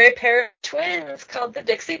were a pair of twins called the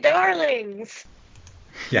Dixie Darlings.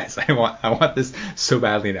 Yes, I want this so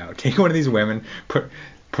badly now. Take one of these women, put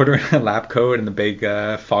her in a lab coat and the big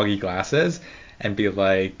foggy glasses, and be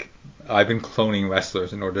like, I've been cloning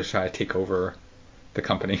wrestlers in order to try to take over the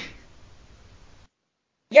company.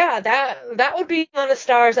 Yeah, that would be on a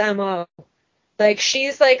Star's MO. Like,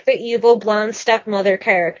 she's like the evil blonde stepmother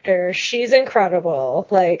character. She's incredible.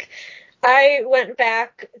 Like, I went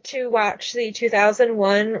back to watch the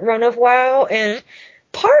 2001 run of WoW, and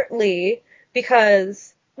mostly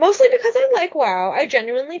because I like WoW, I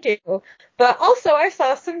genuinely do, but also I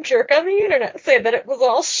saw some jerk on the internet say that it was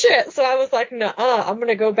all shit, so I was like, nuh-uh, I'm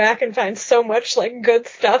gonna go back and find so much, like, good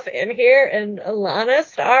stuff in here, and Alana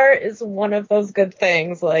Starr is one of those good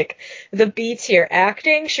things. Like, the B-tier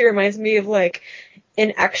acting, she reminds me of, like,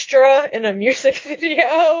 an extra in a music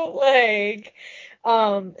video, like,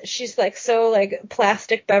 She's like so like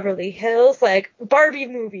plastic Beverly Hills, like Barbie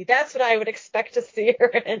movie. That's what I would expect to see her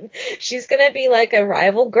in. She's gonna be like a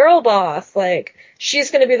rival girl boss. Like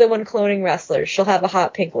she's gonna be the one cloning wrestlers. She'll have a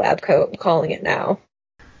hot pink lab coat. I'm calling it now.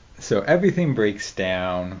 So everything breaks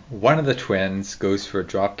down. One of the twins goes for a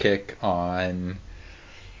drop kick on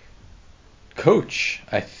Coach,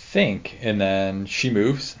 I think, and then she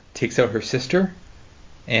moves, takes out her sister,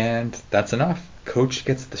 and that's enough. Coach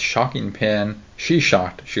gets the shocking pin. She's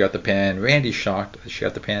shocked. She got the pin. Randy's shocked. She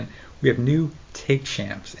got the pin. We have new tag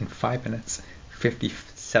champs in 5 minutes,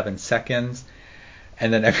 57 seconds.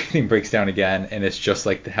 And then everything breaks down again, and it's just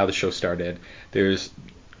like how the show started. There's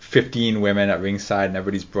 15 women at ringside, and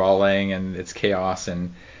everybody's brawling, and it's chaos,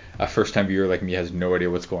 and a first-time viewer like me has no idea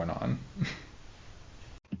what's going on.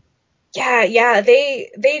 Yeah,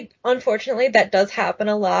 they unfortunately that does happen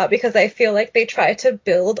a lot because I feel like they try to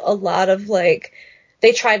build a lot of like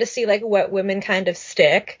they try to see like what women kind of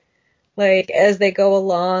stick like as they go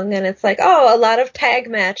along, and it's like, oh, a lot of tag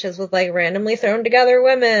matches with like randomly thrown together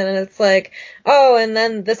women, and it's like, oh, and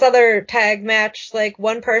then this other tag match, like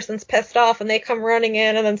one person's pissed off and they come running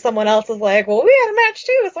in, and then someone else is like, well, we had a match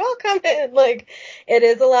too, so I'll come in. Like it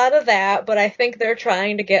is a lot of that, but I think they're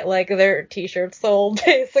trying to get like their t-shirts sold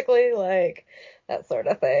basically, like that sort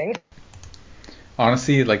of thing.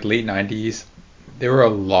 Honestly, like late 90s, there were a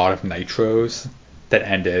lot of nitros that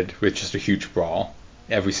ended with just a huge brawl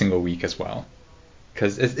every single week as well.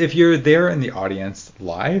 Because if you're there in the audience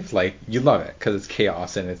live, like you love it because it's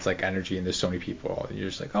chaos and it's like energy and there's so many people. And you're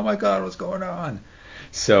just like, oh my god, what's going on?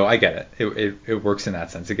 So I get it. It works in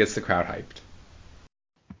that sense. It gets the crowd hyped.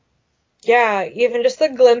 Yeah, even just a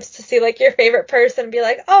glimpse to see like your favorite person and be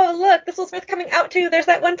like, oh look, this was worth coming out to. There's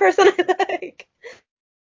that one person I like.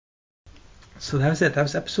 So that was it. That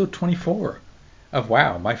was episode 24 of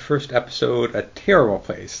WoW. My first episode, a terrible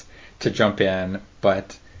place to jump in,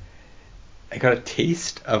 but I got a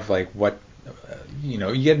taste of like what you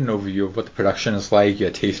get an overview of what the production is like. You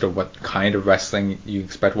get a taste of what kind of wrestling you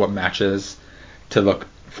expect, what matches to look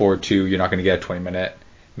forward to. You're not going to get a 20-minute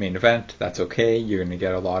main event. That's okay. You're going to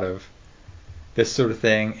get a lot of this sort of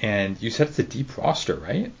thing. And you said it's a deep roster,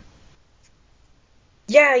 right?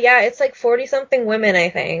 Yeah, it's like 40 something women, I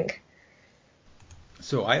think.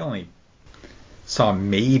 So I only saw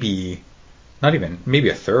not even, maybe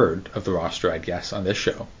a third of the roster, I'd guess, on this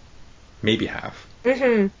show. Maybe half.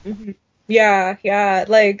 Yeah,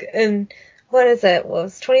 like, and what is it? Well,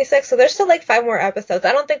 it's 26, so there's still like 5 more episodes.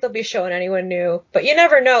 I don't think they'll be showing anyone new, but you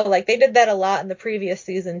never know. Like, they did that a lot in the previous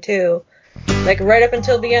season, too. Like, right up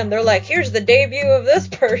until the end, they're like, here's the debut of this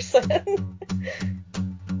person.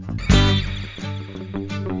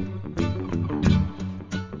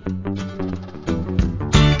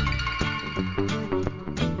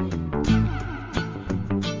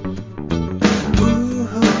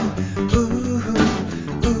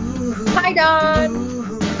 Hi,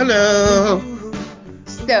 Don. Hello.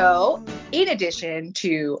 So, in addition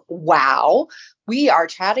to WoW, we are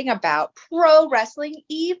chatting about Pro Wrestling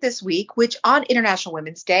Eve this week, which on International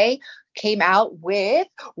Women's Day came out with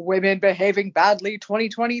Women Behaving Badly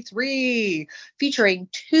 2023, featuring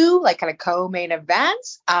 2 like kind of co-main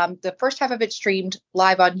events. The first half of it streamed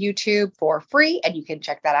live on YouTube for free, and you can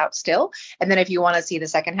check that out still. And then if you want to see the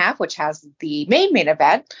second half, which has the main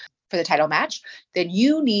event for the title match, then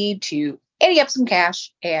you need to ante up some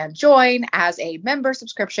cash and join as a member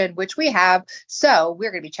subscription, which we have. So we're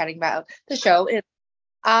going to be chatting about the show and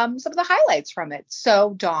some of the highlights from it.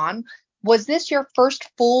 So Dawn, was this your first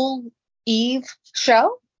full Eve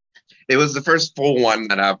show? It was the first full one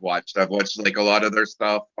that I've watched. I've watched like a lot of their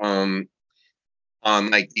stuff on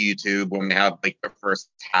like YouTube when they have like their first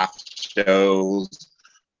half shows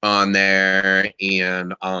on there,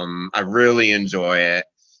 and I really enjoy it.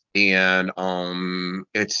 And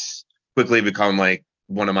it's quickly become like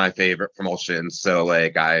one of my favorite promotions. So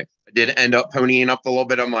like I did end up ponying up a little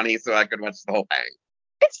bit of money so I could watch the whole thing.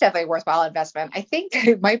 It's definitely a worthwhile investment. I think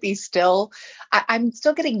it might be still, I'm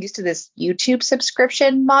still getting used to this YouTube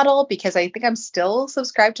subscription model because I think I'm still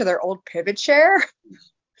subscribed to their old Pivot Share,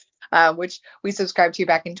 which we subscribed to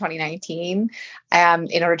back in 2019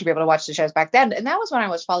 in order to be able to watch the shows back then. And that was when I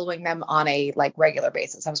was following them on a like regular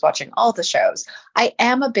basis. I was watching all the shows. I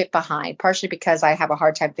am a bit behind, partially because I have a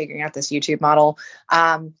hard time figuring out this YouTube model.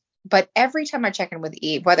 But every time I check in with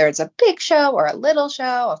Eve, whether it's a big show or a little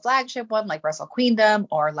show, a flagship one like Wrestle Queendom,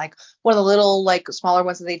 or like one of the little like smaller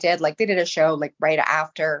ones that they did a show like right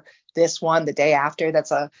after this one, the day after,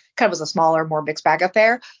 that's a kind of was a smaller, more mixed bag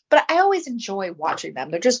affair. But I always enjoy watching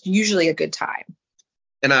them. They're just usually a good time.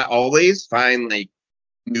 And I always find like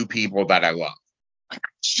new people that I love.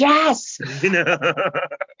 Yes.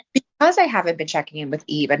 because I haven't been checking in with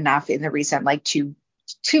Eve enough in the recent like two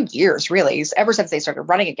years, really, ever since they started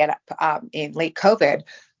running again in late COVID.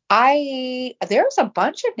 There's a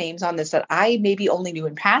bunch of names on this that I maybe only knew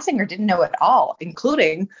in passing or didn't know at all,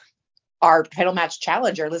 including our title match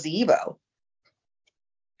challenger, Lizzie Evo.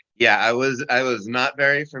 Yeah, I was not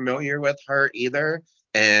very familiar with her either,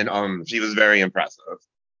 and she was very impressive.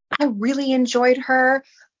 I really enjoyed her.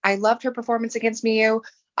 I loved her performance against Miyu.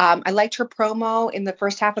 I liked her promo in the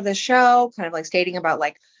first half of the show, kind of like stating about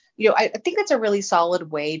like, I think that's a really solid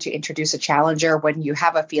way to introduce a challenger when you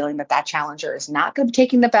have a feeling that that challenger is not going to be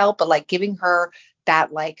taking the belt, but like giving her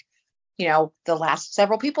that like, the last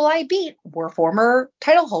several people I beat were former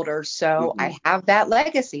title holders. So I have that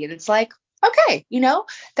legacy. And it's like, okay,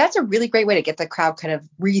 that's a really great way to get the crowd kind of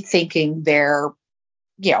rethinking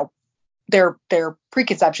you know, their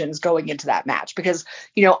preconceptions going into that match. Because,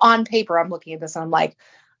 on paper, I'm looking at this and I'm like,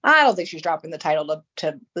 I don't think she's dropping the title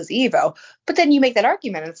to Liz Evo. But then you make that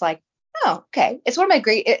argument and it's like, oh, okay. It's one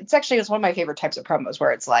of my favorite types of promos where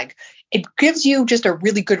it's like, it gives you just a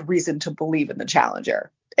really good reason to believe in the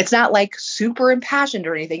challenger. It's not like super impassioned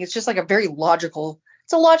or anything. It's just like it's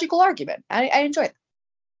a logical argument. I enjoy it.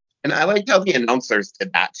 And I liked how the announcers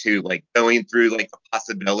did that too, like going through like the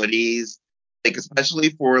possibilities, like especially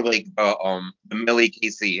for like the Millie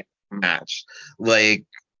Casey match. Like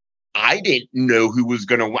I didn't know who was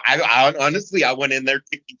gonna win. I honestly I went in there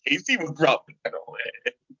thinking Casey was probably gonna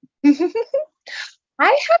win. I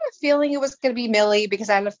had a feeling it was going to be Millie because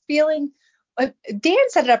I had a feeling Dan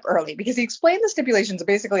set it up early because he explained the stipulations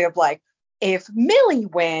basically of like, if Millie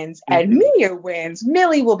wins and Mia wins,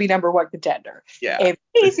 Millie will be number one contender. Yeah. If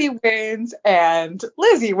Casey wins and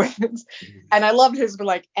Lizzie wins, and I loved his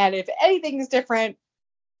like, and if anything is different,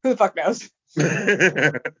 who the fuck knows? But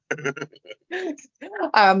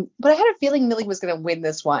I had a feeling Millie was going to win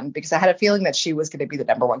this one because I had a feeling that she was going to be the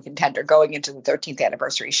number one contender going into the 13th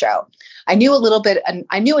anniversary show. I knew a little bit, and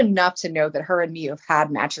I knew enough to know that her and me have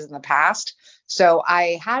had matches in the past. So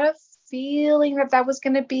I had a feeling that was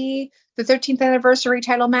going to be the 13th anniversary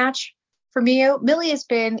title match for Mio. Millie has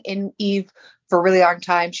been in Eve for a really long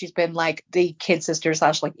time. She's been like the kid sister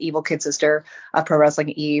 / like evil kid sister of Pro Wrestling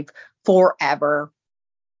Eve forever.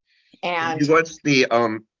 And you watched the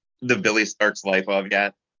Billy Starks Life of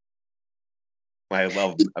yet? I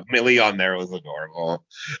love Millie on there was adorable.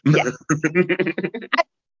 Yeah.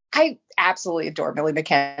 I absolutely adore Millie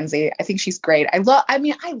McKenzie. I think she's great. I love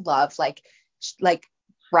like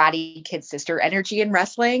bratty kid sister energy in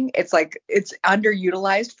wrestling. It's like it's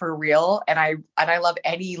underutilized for real. And I love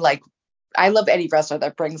any wrestler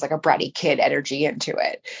that brings like a bratty kid energy into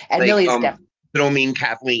it. And like, Millie's definitely Little Mean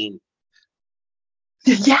Kathleen.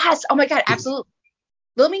 Yes. Oh my God, absolutely.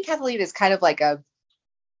 Little Mean Kathleen is kind of like I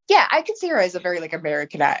could see her as a very like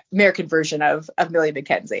American version of Millie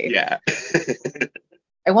McKenzie. Yeah.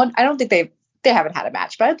 I don't think they haven't had a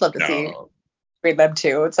match, but I'd love to see them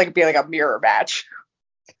too. It's like be like a mirror match.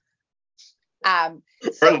 Or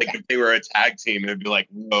like if they were a tag team, it'd be like,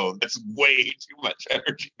 whoa, that's way too much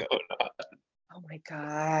energy going on. Oh my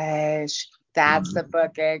gosh. That's the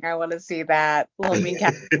booking. I want to see that. Little Mean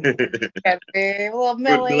Kathleen, little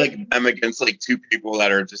Millie. It would be like them against like two people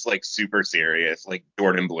that are just like super serious, like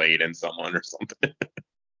Jordan Blade and someone or something.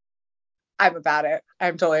 I'm about it.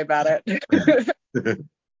 I'm totally about it.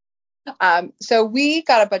 So we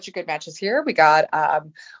got a bunch of good matches here. We got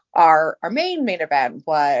our main event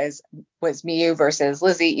was Miyu versus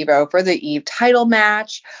Lizzie Evo for the Eve title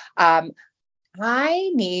match.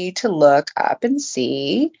 I need to look up and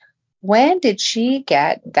see, when did she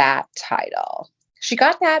get that title? She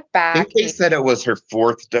got that back. I think they said it was her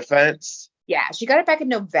fourth defense. Yeah, she got it back in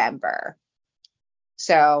November.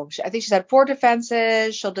 So I think she's had 4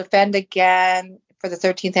 defenses. She'll defend again for the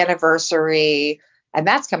 13th anniversary. And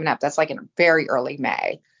that's coming up. That's like in very early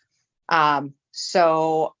May.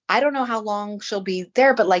 So I don't know how long she'll be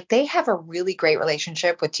there, but like they have a really great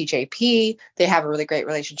relationship with TJP. They have a really great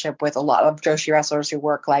relationship with a lot of Joshi wrestlers who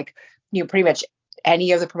work like, pretty much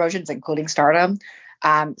any of the promotions, including Stardom.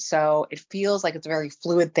 So it feels like it's a very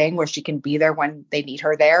fluid thing where she can be there when they need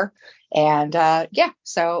her there. And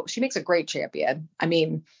so she makes a great champion. I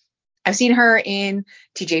mean, I've seen her in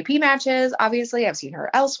TJP matches, obviously. I've seen her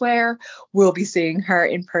elsewhere. We'll be seeing her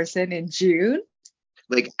in person in June.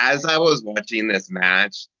 Like, as I was watching this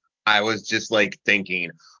match, I was just like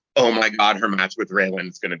thinking, oh my God, her match with Raylan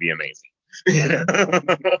is going to be amazing. Because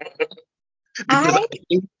I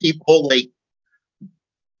think people like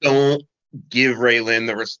don't give Raylan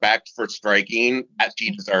the respect for striking that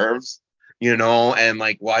she deserves, and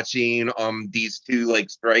like watching these two like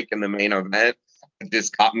strike in the main event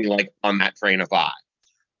just caught me like on that train of thought.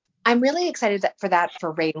 I'm really excited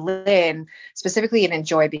for Ray Lynn, specifically in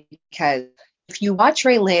Enjoy, because if you watch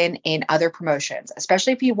Ray Lynn in other promotions,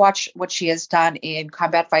 especially if you watch what she has done in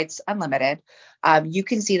Combat Fights Unlimited, you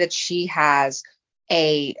can see that she has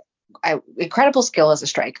a incredible skill as a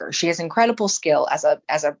striker. She has incredible skill as a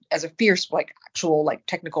fierce, like, actual, like,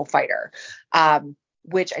 technical fighter.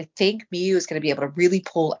 Which I think Miyu is going to be able to really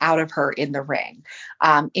pull out of her in the ring.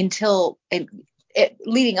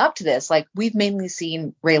 Leading up to this, like, we've mainly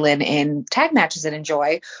seen Raylan in tag matches and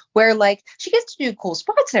Enjoy, where, like, she gets to do cool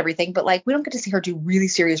spots and everything, but, like, we don't get to see her do really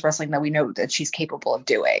serious wrestling that we know that she's capable of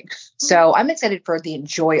doing. So I'm excited for the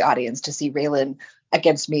Enjoy audience to see Raylan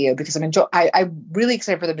against Miyu, because I'm really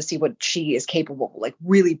excited for them to see what she is capable of, like,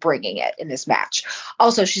 really bringing it in this match.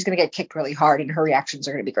 Also, she's going to get kicked really hard, and her reactions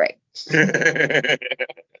are going to be great. Sorry,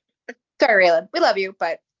 Raylan, we love you,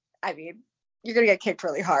 but I mean, you're going to get kicked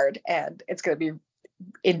really hard, and it's going to be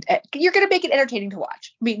you're going to make it entertaining to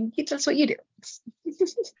watch. I mean, that's what you do.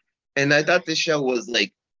 And I thought the show was,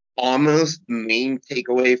 like, almost the main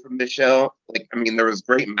takeaway from the show. Like, I mean, there was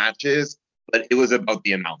great matches, but it was about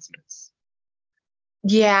the announcements.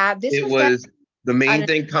 Yeah, The main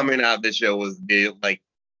thing coming out of the show was the, like,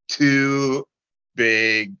 two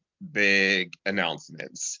big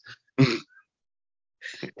announcements.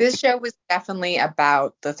 This show was definitely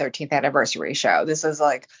about the 13th anniversary show. This is,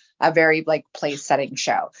 like, a very, like, place setting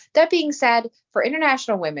show. That being said, for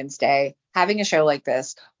International Women's Day, having a show like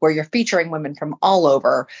this where you're featuring women from all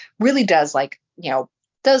over really does, like,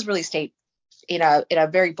 does really state in a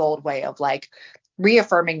very bold way of, like,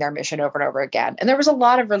 reaffirming their mission over and over again. And there was a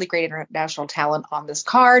lot of really great international talent on this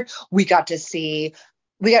card.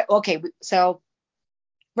 So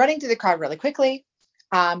running through the card really quickly.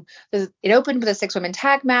 It opened with a 6-woman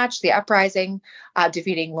tag match, the Uprising,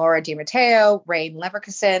 defeating Laura DiMatteo, Rain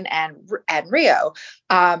Leverkusen, and Rio.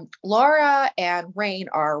 Laura and Rain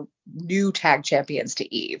are new tag champions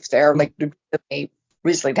to Eve. They're, like, they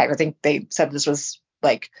recently tagged. I think they said this was,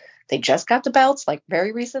 like, they just got the belts, like,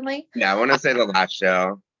 very recently. Yeah, I want to say the last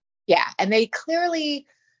show. Yeah, and they're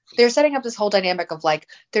setting up this whole dynamic of, like,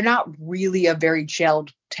 they're not really a very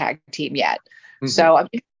gelled tag team yet. Mm-hmm. So I'm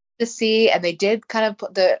interested to see, and they did kind of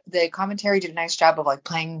put the commentary did a nice job of, like,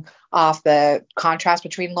 playing off the contrast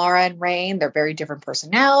between Laura and Rain. They're very different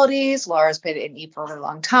personalities. Laura's been in Eve for a really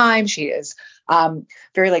long time. She is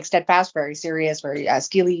very, like, steadfast, very serious, very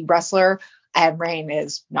steely wrestler, and Rain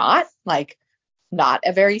is not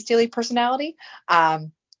a very steely personality.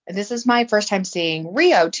 And this is my first time seeing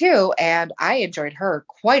Rio too, and I enjoyed her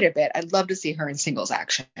quite a bit. I'd love to see her in singles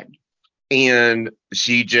action. And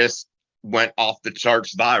she just went off the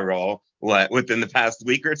charts viral within the past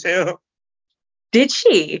week or two. Did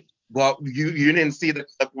she? Well, you didn't see the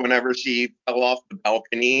clip whenever she fell off the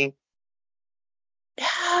balcony?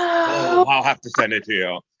 Oh, I'll have to send it to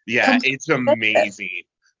you. Yeah, it's amazing.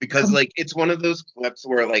 Because, like, it's one of those clips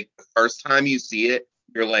where, like, the first time you see it,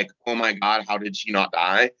 you're like, oh my God, how did she not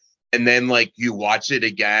die? And then, like, you watch it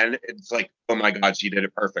again, it's like, oh my God, she did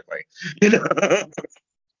it perfectly. You'll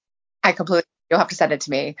have to send it to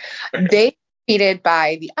me. They defeated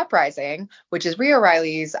by the Uprising, which is Rhea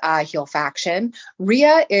Ripley's heel faction.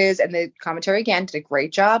 Rhea is, and the commentary again did a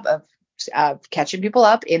great job of catching people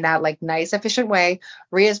up in that, like, nice, efficient way.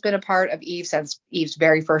 Rhea's been a part of Eve since Eve's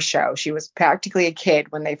very first show. She was practically a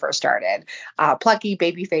kid when they first started. Plucky,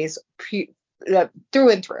 babyface, through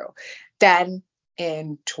and through. Then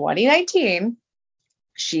in 2019,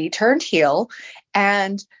 she turned heel,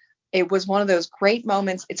 and it was one of those great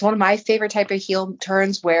moments. It's one of my favorite type of heel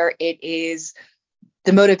turns where it is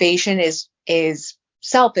the motivation is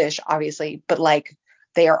selfish, obviously, but, like,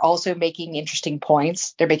 they are also making interesting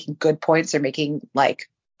points. They're making good points. They're making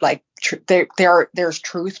there's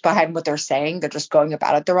truth behind what they're saying. They're just going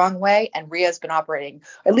about it the wrong way. And Rhea's been operating,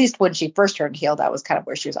 at least when she first turned heel, that was kind of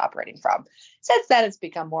where she was operating from. Since then, it's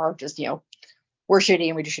become more of just, we're shitty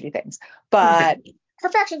and we do shitty things. But her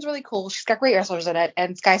faction's really cool. She's got great wrestlers in it,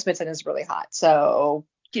 and Sky Smithson is really hot. So,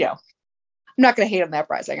 I'm not going to hate on the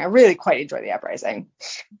Uprising. I really quite enjoy the Uprising.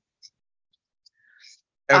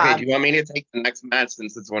 Okay, do you want me to take the next match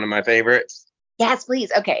since it's one of my favorites? Yes,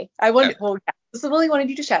 please. Okay. This really wanted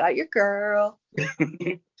you to shout out your girl.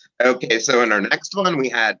 Okay, so in our next one, we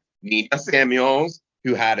had Nina Samuels,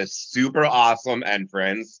 who had a super awesome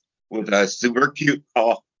entrance with a super cute,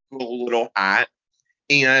 cool little hat.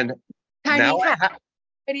 And tiny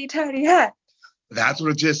hat. That's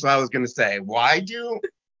what I was going to say. Why do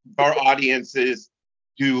our audiences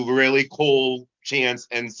do really cool chants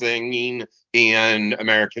and singing, and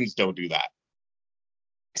Americans don't do that?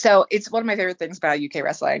 So it's one of my favorite things about UK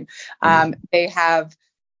wrestling. They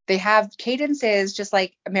they have cadences just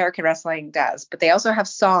like American wrestling does, but they also have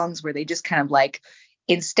songs where they just kind of like,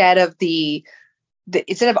 instead of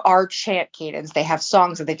instead of our chant cadence, they have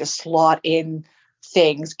songs that they just slot in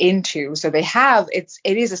things into. So it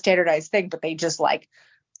is a standardized thing, but they just like,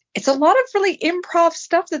 it's a lot of really improv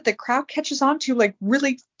stuff that the crowd catches on to like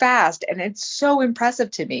really fast. And it's so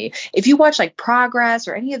impressive to me. If you watch like Progress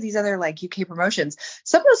or any of these other like UK promotions,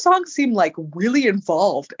 some of the songs seem like really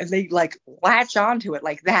involved and they like latch onto it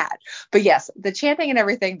like that. But yes, the chanting and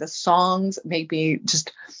everything, the songs make me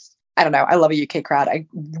just, I don't know. I love a UK crowd. I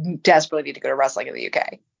desperately need to go to wrestling in the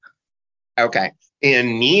UK. Okay.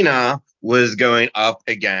 And Nina was going up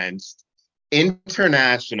against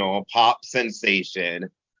international pop sensation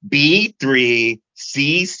B3CCA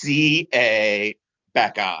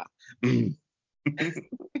Becca. It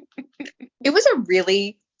was a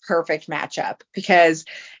really perfect matchup because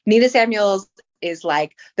Nina Samuels is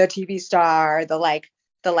like the TV star, the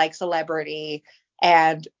celebrity,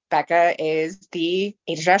 and Becca is the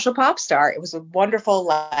international pop star. It was a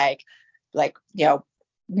wonderful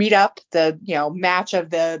meet up, the match of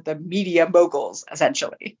the media moguls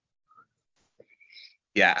essentially.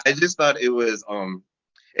 Yeah, I just thought it was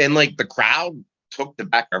and like the crowd took to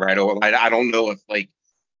Becca right away. I don't know if like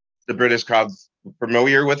the British crowd's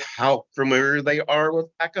familiar with how familiar they are with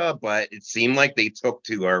Becca, but it seemed like they took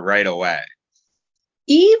to her right away.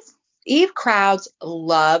 Eve crowds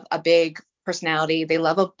love a big personality. They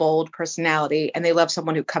love a bold personality, and they love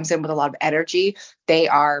someone who comes in with a lot of energy. They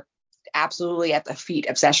are absolutely at the feet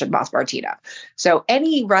of Session Boss Martina. So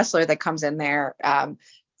any wrestler that comes in there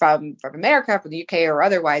from America, from the UK or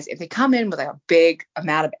otherwise, if they come in with a big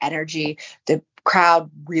amount of energy, the crowd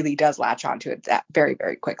really does latch onto it very,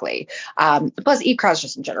 very quickly. Plus, Eve crowds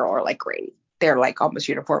just in general are like great. They're like almost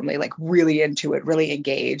uniformly like really into it, really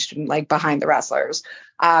engaged and like behind the wrestlers.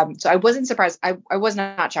 So I wasn't surprised. I was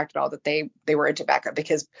not shocked at all that they were into Becca,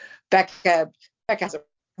 because Becca has a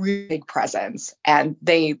really big presence, and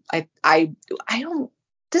this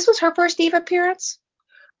was her first Eve appearance.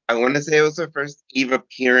 I want to say it was her first Eve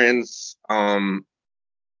appearance.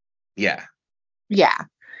 Yeah. Yeah.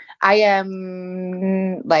 I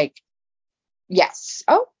am like, yes.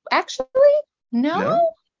 Oh, actually, no.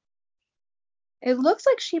 It looks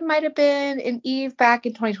like she might have been in Eve back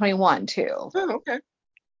in 2021 too. Oh, okay.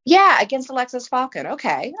 Yeah, against Alexis Falcon.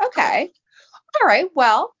 Okay. All right.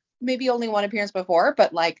 Well, maybe only one appearance before,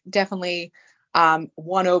 but like definitely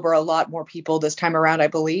won over a lot more people this time around, I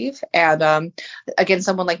believe. And again,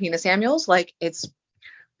 someone like Nina Samuels, like it's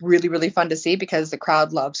really, really fun to see because the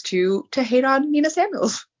crowd loves to hate on Nina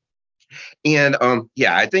Samuels. And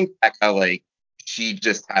yeah, I think Becca, like, she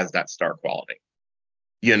just has that star quality.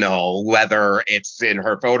 You know, whether it's in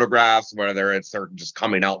her photographs, whether it's her just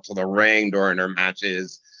coming out to the ring during her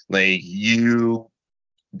matches, like you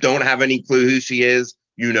don't have any clue who she is,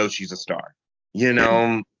 you know she's a star. You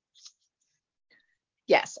know?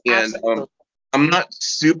 Yes, And absolutely. I'm not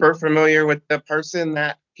super familiar with the person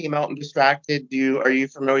that came out and distracted. Are you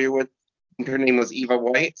familiar with, her name was Eva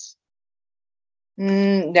White?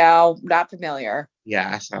 No, not familiar.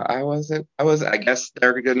 Yeah, so I guess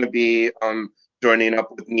they're gonna be joining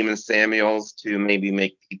up with Nina Samuels to maybe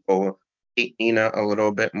make people hate Nina a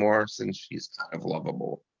little bit more, since she's kind of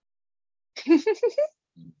lovable.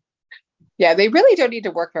 Yeah, they really don't need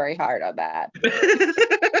to work very hard on that.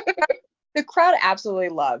 The crowd absolutely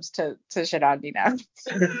loves to shit on Nina.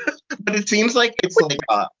 But it seems like it's like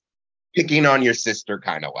picking on your sister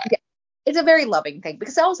kind of way. Yeah, it's a very loving thing,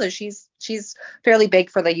 because also she's fairly big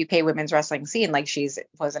for the UK women's wrestling scene. Like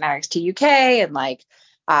was in NXT UK, and like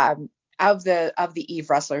of the Eve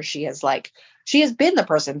wrestlers, she has been the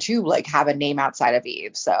person to like have a name outside of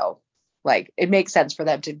Eve. So like it makes sense for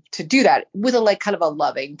them to do that with a like kind of a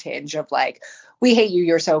loving tinge of like, we hate you,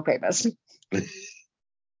 you're so famous.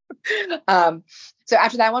 So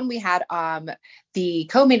after that one, we had the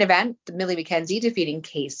co-main event, Millie McKenzie defeating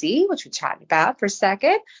Casey, which we chatted about for a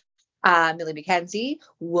second. Millie McKenzie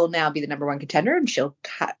will now be the number one contender, and she'll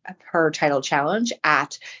have her title challenge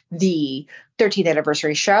at the 13th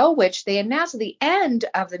anniversary show, which they announced at the end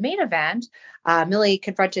of the main event. Millie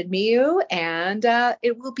confronted Miyu, and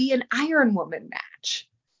it will be an Iron Woman match.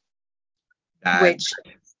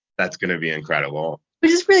 That's going to be incredible.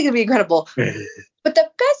 Which is really going to be incredible. But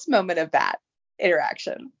the best moment of that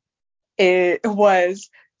interaction, it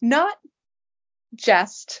was not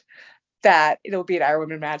just that it'll be an Iron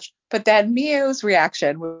Woman match, but then Miyu's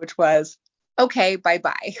reaction, which was, okay,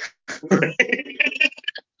 bye-bye.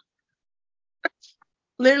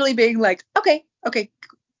 Literally being like, okay, go.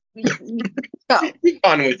 Be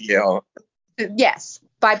on with you. Yes,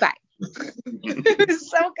 bye-bye. It was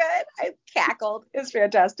so good. I cackled. It was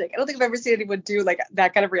fantastic. I don't think I've ever seen anyone do like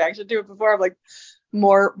that kind of reaction to it before. I'm like,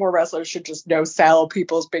 more wrestlers should just sell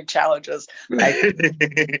people's big challenges. Like,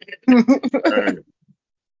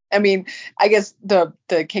 I mean, I guess the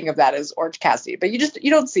king of that is Orange Cassidy, but you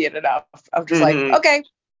don't see it enough. I'm just like, okay,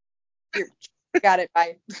 you got it,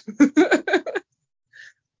 bye.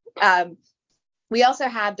 We also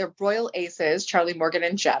had the Royal Aces, Charlie Morgan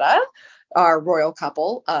and Jetta, our royal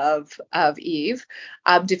couple of Eve,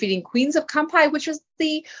 defeating Queens of Kampai, which was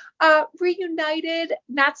the reunited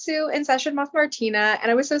Natsu and Session Moth Martina.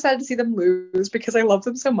 And I was so sad to see them lose because I love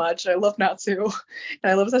them so much. I love Natsu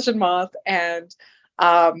and I love Session Moth and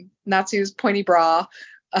Natsu's pointy bra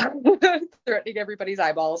threatening everybody's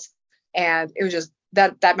eyeballs. And it was just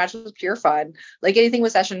that match was pure fun. Like anything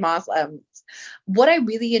with Session Moth. What I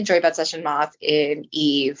really enjoy about Session Moth in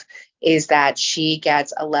Eve is that she's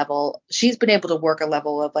been able to work a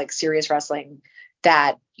level of like serious wrestling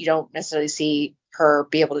that you don't necessarily see her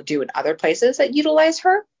be able to do in other places that utilize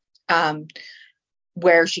her,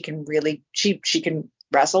 where she can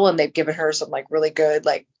wrestle, and they've given her some like really good,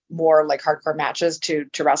 like more like hardcore matches to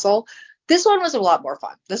wrestle. This one was a lot more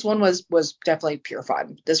fun. This one was definitely pure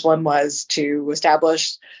fun. This one was to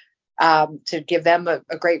establish, to give them a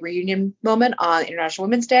great reunion moment on International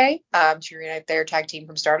Women's Day, to reunite their tag team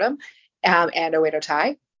from Stardom, and Oedo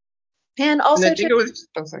Tai. And also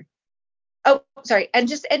and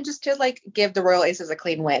just to like give the Royal Aces a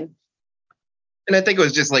clean win. And I think it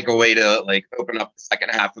was just like a way to like open up the second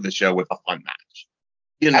half of the show with a fun match.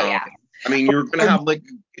 You know, yeah. I mean, you're going to have like,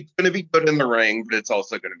 it's going to be good in the ring, but it's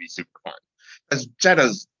also going to be super fun. Because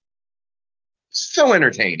Jetta's so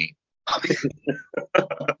entertaining.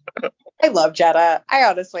 I love Jetta. I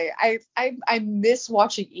honestly, I miss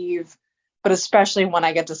watching Eve, but especially when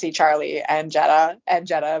I get to see Charlie and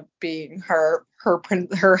Jetta being her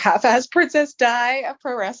half-ass Princess Di of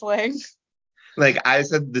pro wrestling. Like I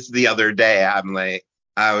said this the other day,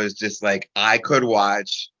 I was just like, I could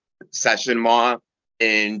watch Session Moth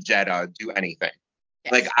and Jetta do anything.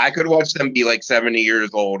 Yes. Like I could watch them be like 70 years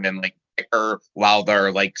old and like pick her while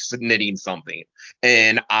they're like knitting something,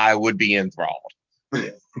 and I would be enthralled.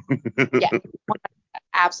 Yeah,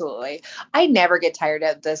 absolutely. I never get tired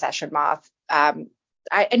of the Session Moth. I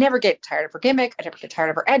never get tired of her gimmick. I never get tired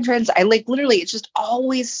of her entrance. I like literally, it's just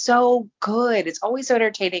always so good. It's always so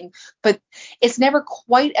entertaining, but it's never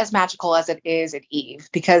quite as magical as it is at Eve,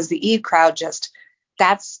 because the Eve crowd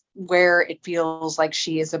that's where it feels like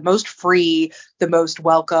she is the most free, the most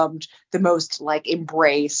welcomed, the most like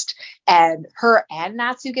embraced. And her and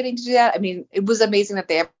Natsu getting to do that, I mean, it was amazing that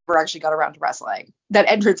they ever actually got around to wrestling. That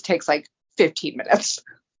entrance takes like 15 minutes.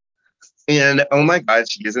 And oh my God,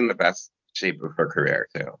 she is in the best shape of her career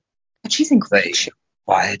too. But she's in great shape.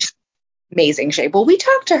 What? Amazing shape. Well, we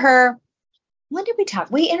talked to her. When did we talk?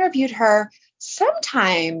 We interviewed her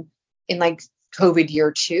sometime in like COVID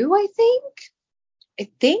year 2, I think.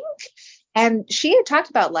 And she had talked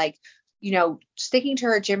about like, you know, sticking to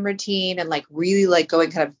her gym routine and like really like going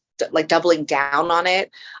kind of like doubling down on it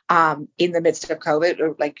in the midst of COVID,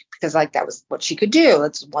 or like, because like that was what she could do.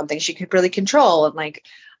 That's one thing she could really control. And like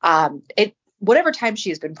whatever time she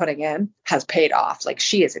has been putting in has paid off. Like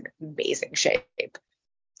she is in amazing shape.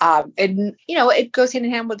 And you know, it goes hand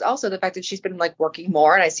in hand with also the fact that she's been like working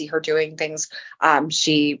more, and I see her doing things.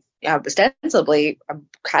 She ostensibly, I'm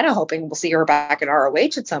kind of hoping we'll see her back in ROH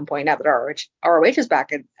at some point now that ROH is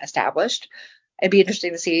back and established. It'd be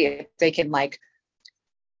interesting to see if they can like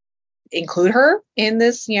include her in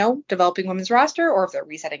this, you know, developing women's roster, or if they're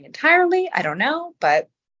resetting entirely. I don't know,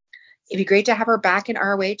 but it'd be great to have her back in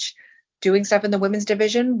ROH doing stuff in the women's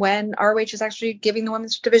division when ROH is actually giving the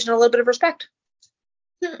women's division a little bit of respect.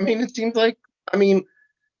 Yeah, I mean, it seems like, I mean,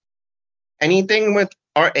 anything with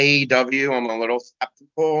our AEW, I'm a little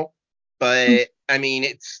skeptical, but I mean,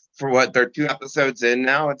 it's for what, they're 2 episodes in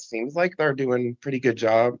now. It seems like they're doing a pretty good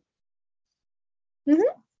job. Mm-hmm.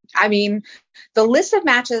 I mean, the list of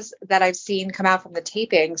matches that I've seen come out from the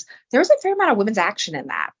tapings, there was a fair amount of women's action in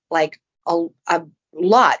that, like a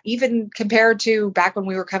lot, even compared to back when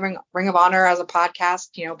we were covering Ring of Honor as a podcast,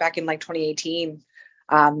 you know, back in like 2018,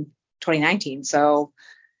 2019. So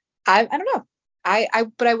I don't know.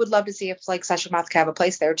 But I would love to see if like Session Moth could have a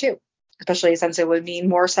place there too, especially since it would mean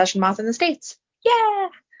more Session Moth in the States. Yeah.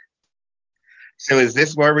 So is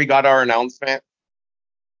this where we got our announcement?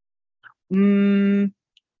 You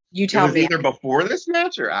tell me. It was either before this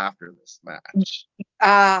match or after this match.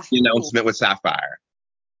 The announcement with Sapphire.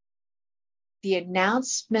 The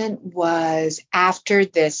announcement was after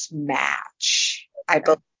this match. I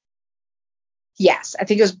believe. Yes, I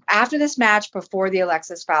think it was after this match, before the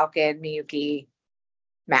Alexis Falcon Miyuki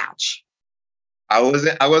match. I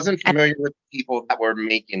wasn't familiar with people that were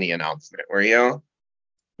making the announcement. Were you?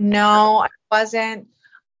 No, I wasn't.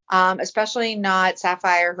 Especially not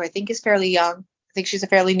Sapphire, who I think is fairly young. I think she's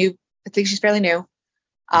fairly new.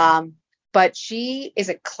 But she is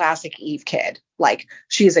a classic Eve kid. Like,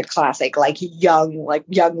 she is a classic, like young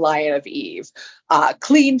Lion of Eve.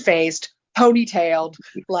 Clean faced, ponytailed,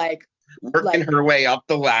 working her way up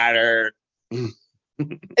the ladder.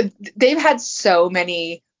 They've had so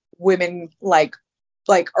many women like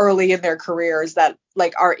early in their careers that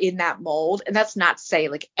like are in that mold, and that's not to say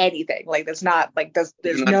like anything. Like, that's not like there's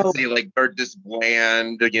not no to say like they're just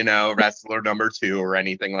bland, wrestler number 2 or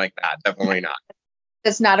anything like that. Definitely not.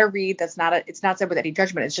 That's not a read. It's not said with any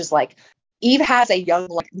judgment. It's just like Eve has a young,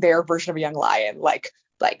 like their version of a young lion, like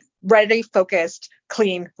ready, focused,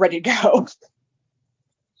 clean, ready to go.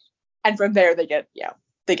 And from there they get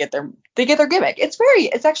their gimmick.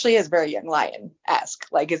 It actually is very Young Lion-esque.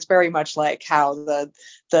 Like, it's very much like how the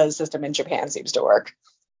system in Japan seems to work.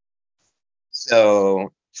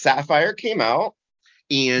 So Sapphire came out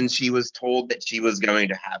and she was told that she was going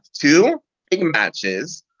to have 2 big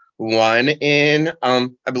matches. One in I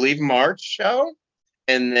believe March show,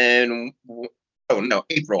 and then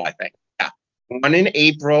April, I think. Yeah. One in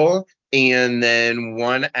April, and then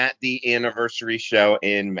one at the anniversary show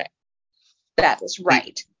in May. That is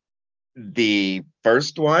right. The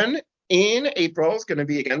first one in April is going to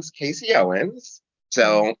be against Casey Owens.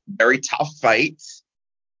 So very tough fight.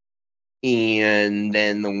 And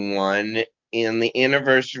then the one in the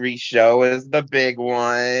anniversary show is the big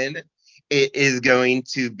one. It is going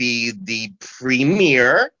to be the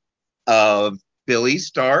premiere of Billie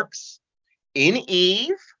Starkz in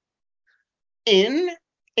Eve, in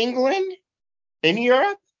England, in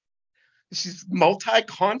Europe. She's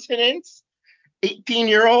multi-continent,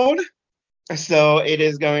 18-year-old. So it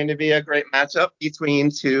is going to be a great matchup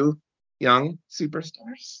between 2 young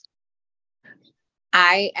superstars.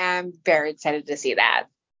 I am very excited to see that.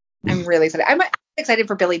 I'm really excited. I'm excited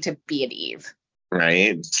for Billie to be an Eve.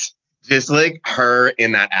 Right? Just like her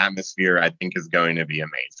in that atmosphere, I think is going to be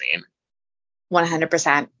amazing.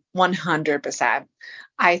 100%. 100%.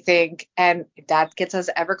 I think, and that gets us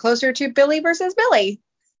ever closer to Billie versus Billie.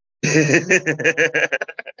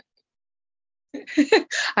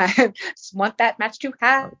 I just want that match to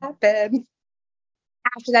happen.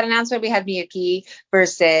 After that announcement, we had Miyuki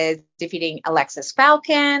versus defeating Alexis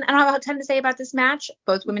Falcon. I don't have a ton to say about this match.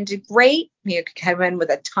 Both women did great. Miyuki came in with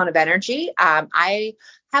a ton of energy. I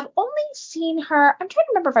have only seen her. I'm trying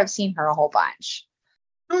to remember if I've seen her a whole bunch.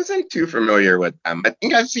 I wasn't too familiar with them. I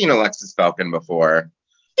think I've seen Alexis Falcon before.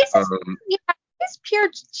 She's pure.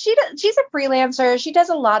 She's a freelancer. She does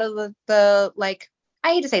a lot of the like,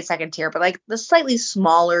 I hate to say second tier, but like the slightly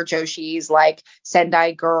smaller Joshis, like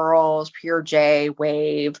Sendai Girls, Pure J,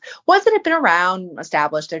 Wave, ones that have been around,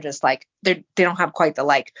 established. They're just like they don't have quite the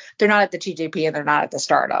like. They're not at the TJP and they're not at the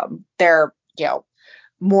Stardom. They're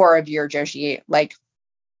more of your Joshi like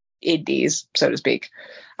indies, so to speak.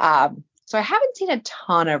 So I haven't seen a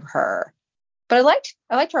ton of her, but I liked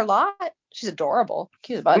her a lot. She's adorable,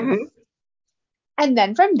 cute as a button. Mm-hmm. And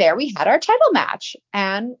then from there, we had our title match,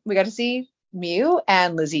 and we got to see Miu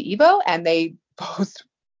and Lizzie Evo, and they both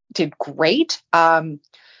did great. Oh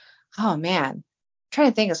man, I'm trying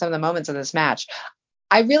to think of some of the moments of this match.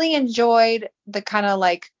 I really enjoyed the kind of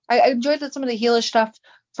like I enjoyed some of the heelish stuff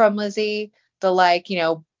from Lizzie,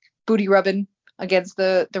 the booty rubbing against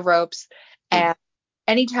the ropes, and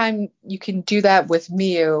anytime you can do that with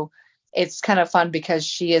Miu, it's kind of fun because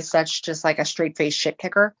she is such just like a straight face shit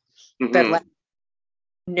kicker that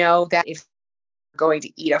know that if they're going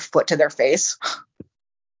to eat a foot to their face. And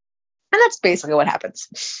that's basically what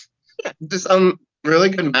happens. Just really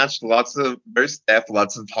good match. Lots of very stiff,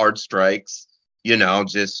 lots of hard strikes.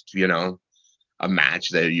 Just a match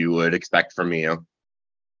that you would expect from you.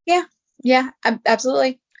 Yeah,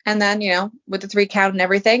 absolutely. And then, with the 3 count and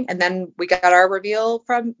everything, and then we got our reveal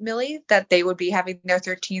from Millie that they would be having their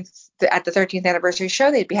 13th anniversary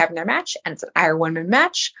show. They'd be having their match, and it's an Iron Woman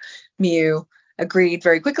match. Miu agreed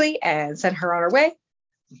very quickly and sent her on her way.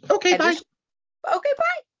 Okay, bye.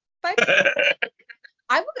 Bye.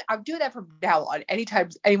 I'll do that from now on. Anytime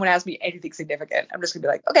anyone asks me anything significant, I'm just gonna be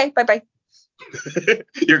like, okay, bye.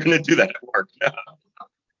 You're gonna do that at work.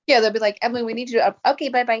 Yeah, they'll be like, Emily, we need you to. Okay,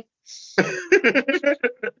 bye. Bye.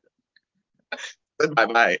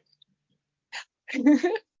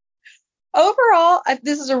 Overall,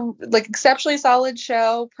 this is a exceptionally solid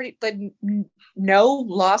show. Pretty no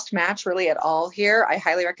lost match really at all here. I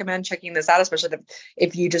highly recommend checking this out, especially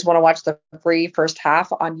if you just want to watch the free first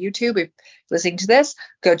half on YouTube. If listening to this,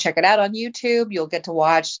 go check it out on YouTube. You'll get to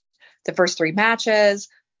watch the first 3 matches.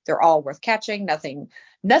 They're all worth catching.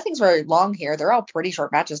 Nothing's very long here. They're all pretty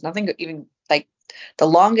short matches. Nothing even like the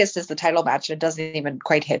longest is the title match. And it doesn't even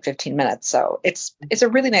quite hit 15 minutes. So it's a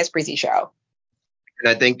really nice breezy show. And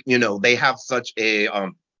I think, they have such a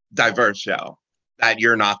diverse show that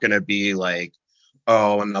you're not going to be like,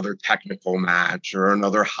 oh, another technical match or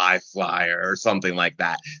another high flyer or something like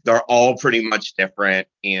that. They're all pretty much different.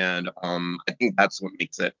 And I think that's what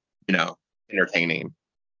makes it, entertaining.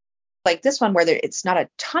 Like this one where it's not a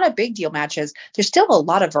ton of big deal matches, there's still a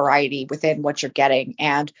lot of variety within what you're getting.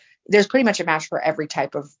 And there's pretty much a match for every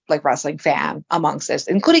type of like wrestling fan amongst this,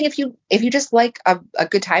 including if you just like a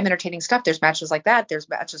good time entertaining stuff. There's matches like that. There's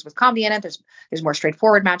matches with comedy in it. There's more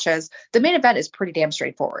straightforward matches. The main event is pretty damn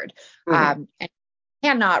straightforward. And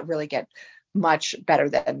cannot really get much better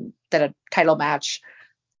than a title match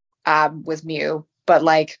with Mew. But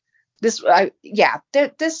like this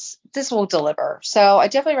will deliver. So I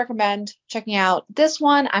definitely recommend checking out this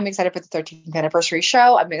one. I'm excited for the 13th anniversary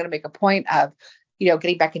show. I'm going to make a point of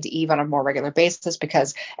getting back into Eve on a more regular basis,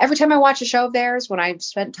 because every time I watch a show of theirs, when I've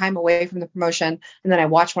spent time away from the promotion and then I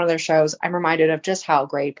watch one of their shows, I'm reminded of just how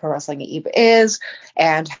great Pro Wrestling Eve is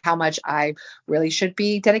and how much I really should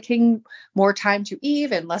be dedicating more time to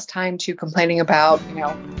Eve and less time to complaining about,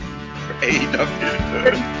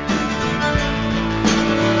 AEW.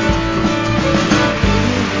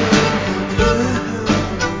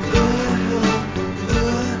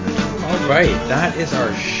 Right, that is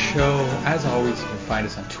our show. As always, you can find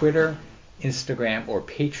us on Twitter, Instagram, or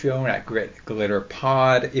Patreon at Grit Glitter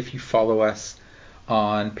Pod. If you follow us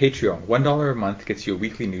on Patreon, $1 a month gets you a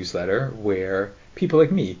weekly newsletter where people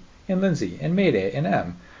like me and Lindsay and Mayday and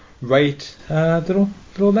Em write little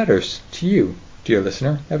letters to you, dear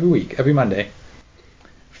listener, every week, every Monday.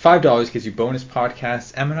 $5 gives you bonus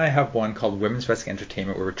podcasts. Em and I have one called Women's Wrestling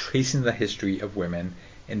Entertainment, where we're tracing the history of women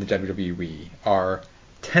in the WWE. Our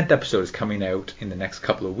 10th episode is coming out in the next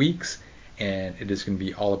couple of weeks, and it is going to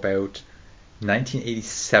be all about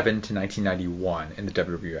 1987 to 1991 in the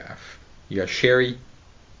WWF. You got Sherry,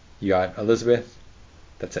 you got Elizabeth,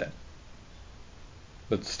 that's it.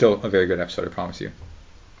 But still a very good episode, I promise you.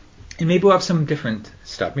 And maybe we'll have some different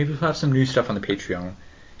stuff. Maybe we'll have some new stuff on the Patreon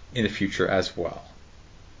in the future as well.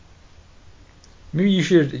 Maybe you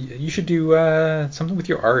should do something with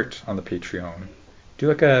your art on the Patreon. Do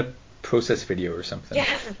like a process video or something.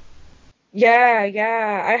 Yeah.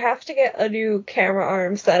 I have to get a new camera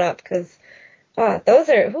arm set up because those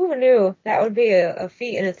are, who knew that would be a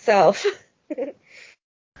feat in itself.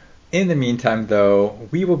 In the meantime, though,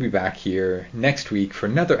 we will be back here next week for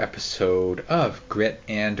another episode of Grit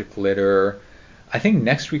and Glitter. I think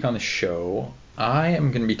next week on the show, I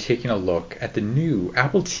am going to be taking a look at the new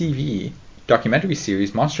Apple TV documentary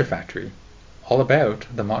series Monster Factory. All about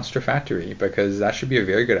the Monster Factory, because that should be a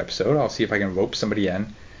very good episode. I'll see if I can rope somebody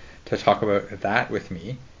in to talk about that with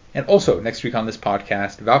me. And also, next week on this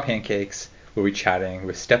podcast, Val Pancakes will be chatting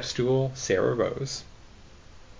with Stepstool Sarah Rose.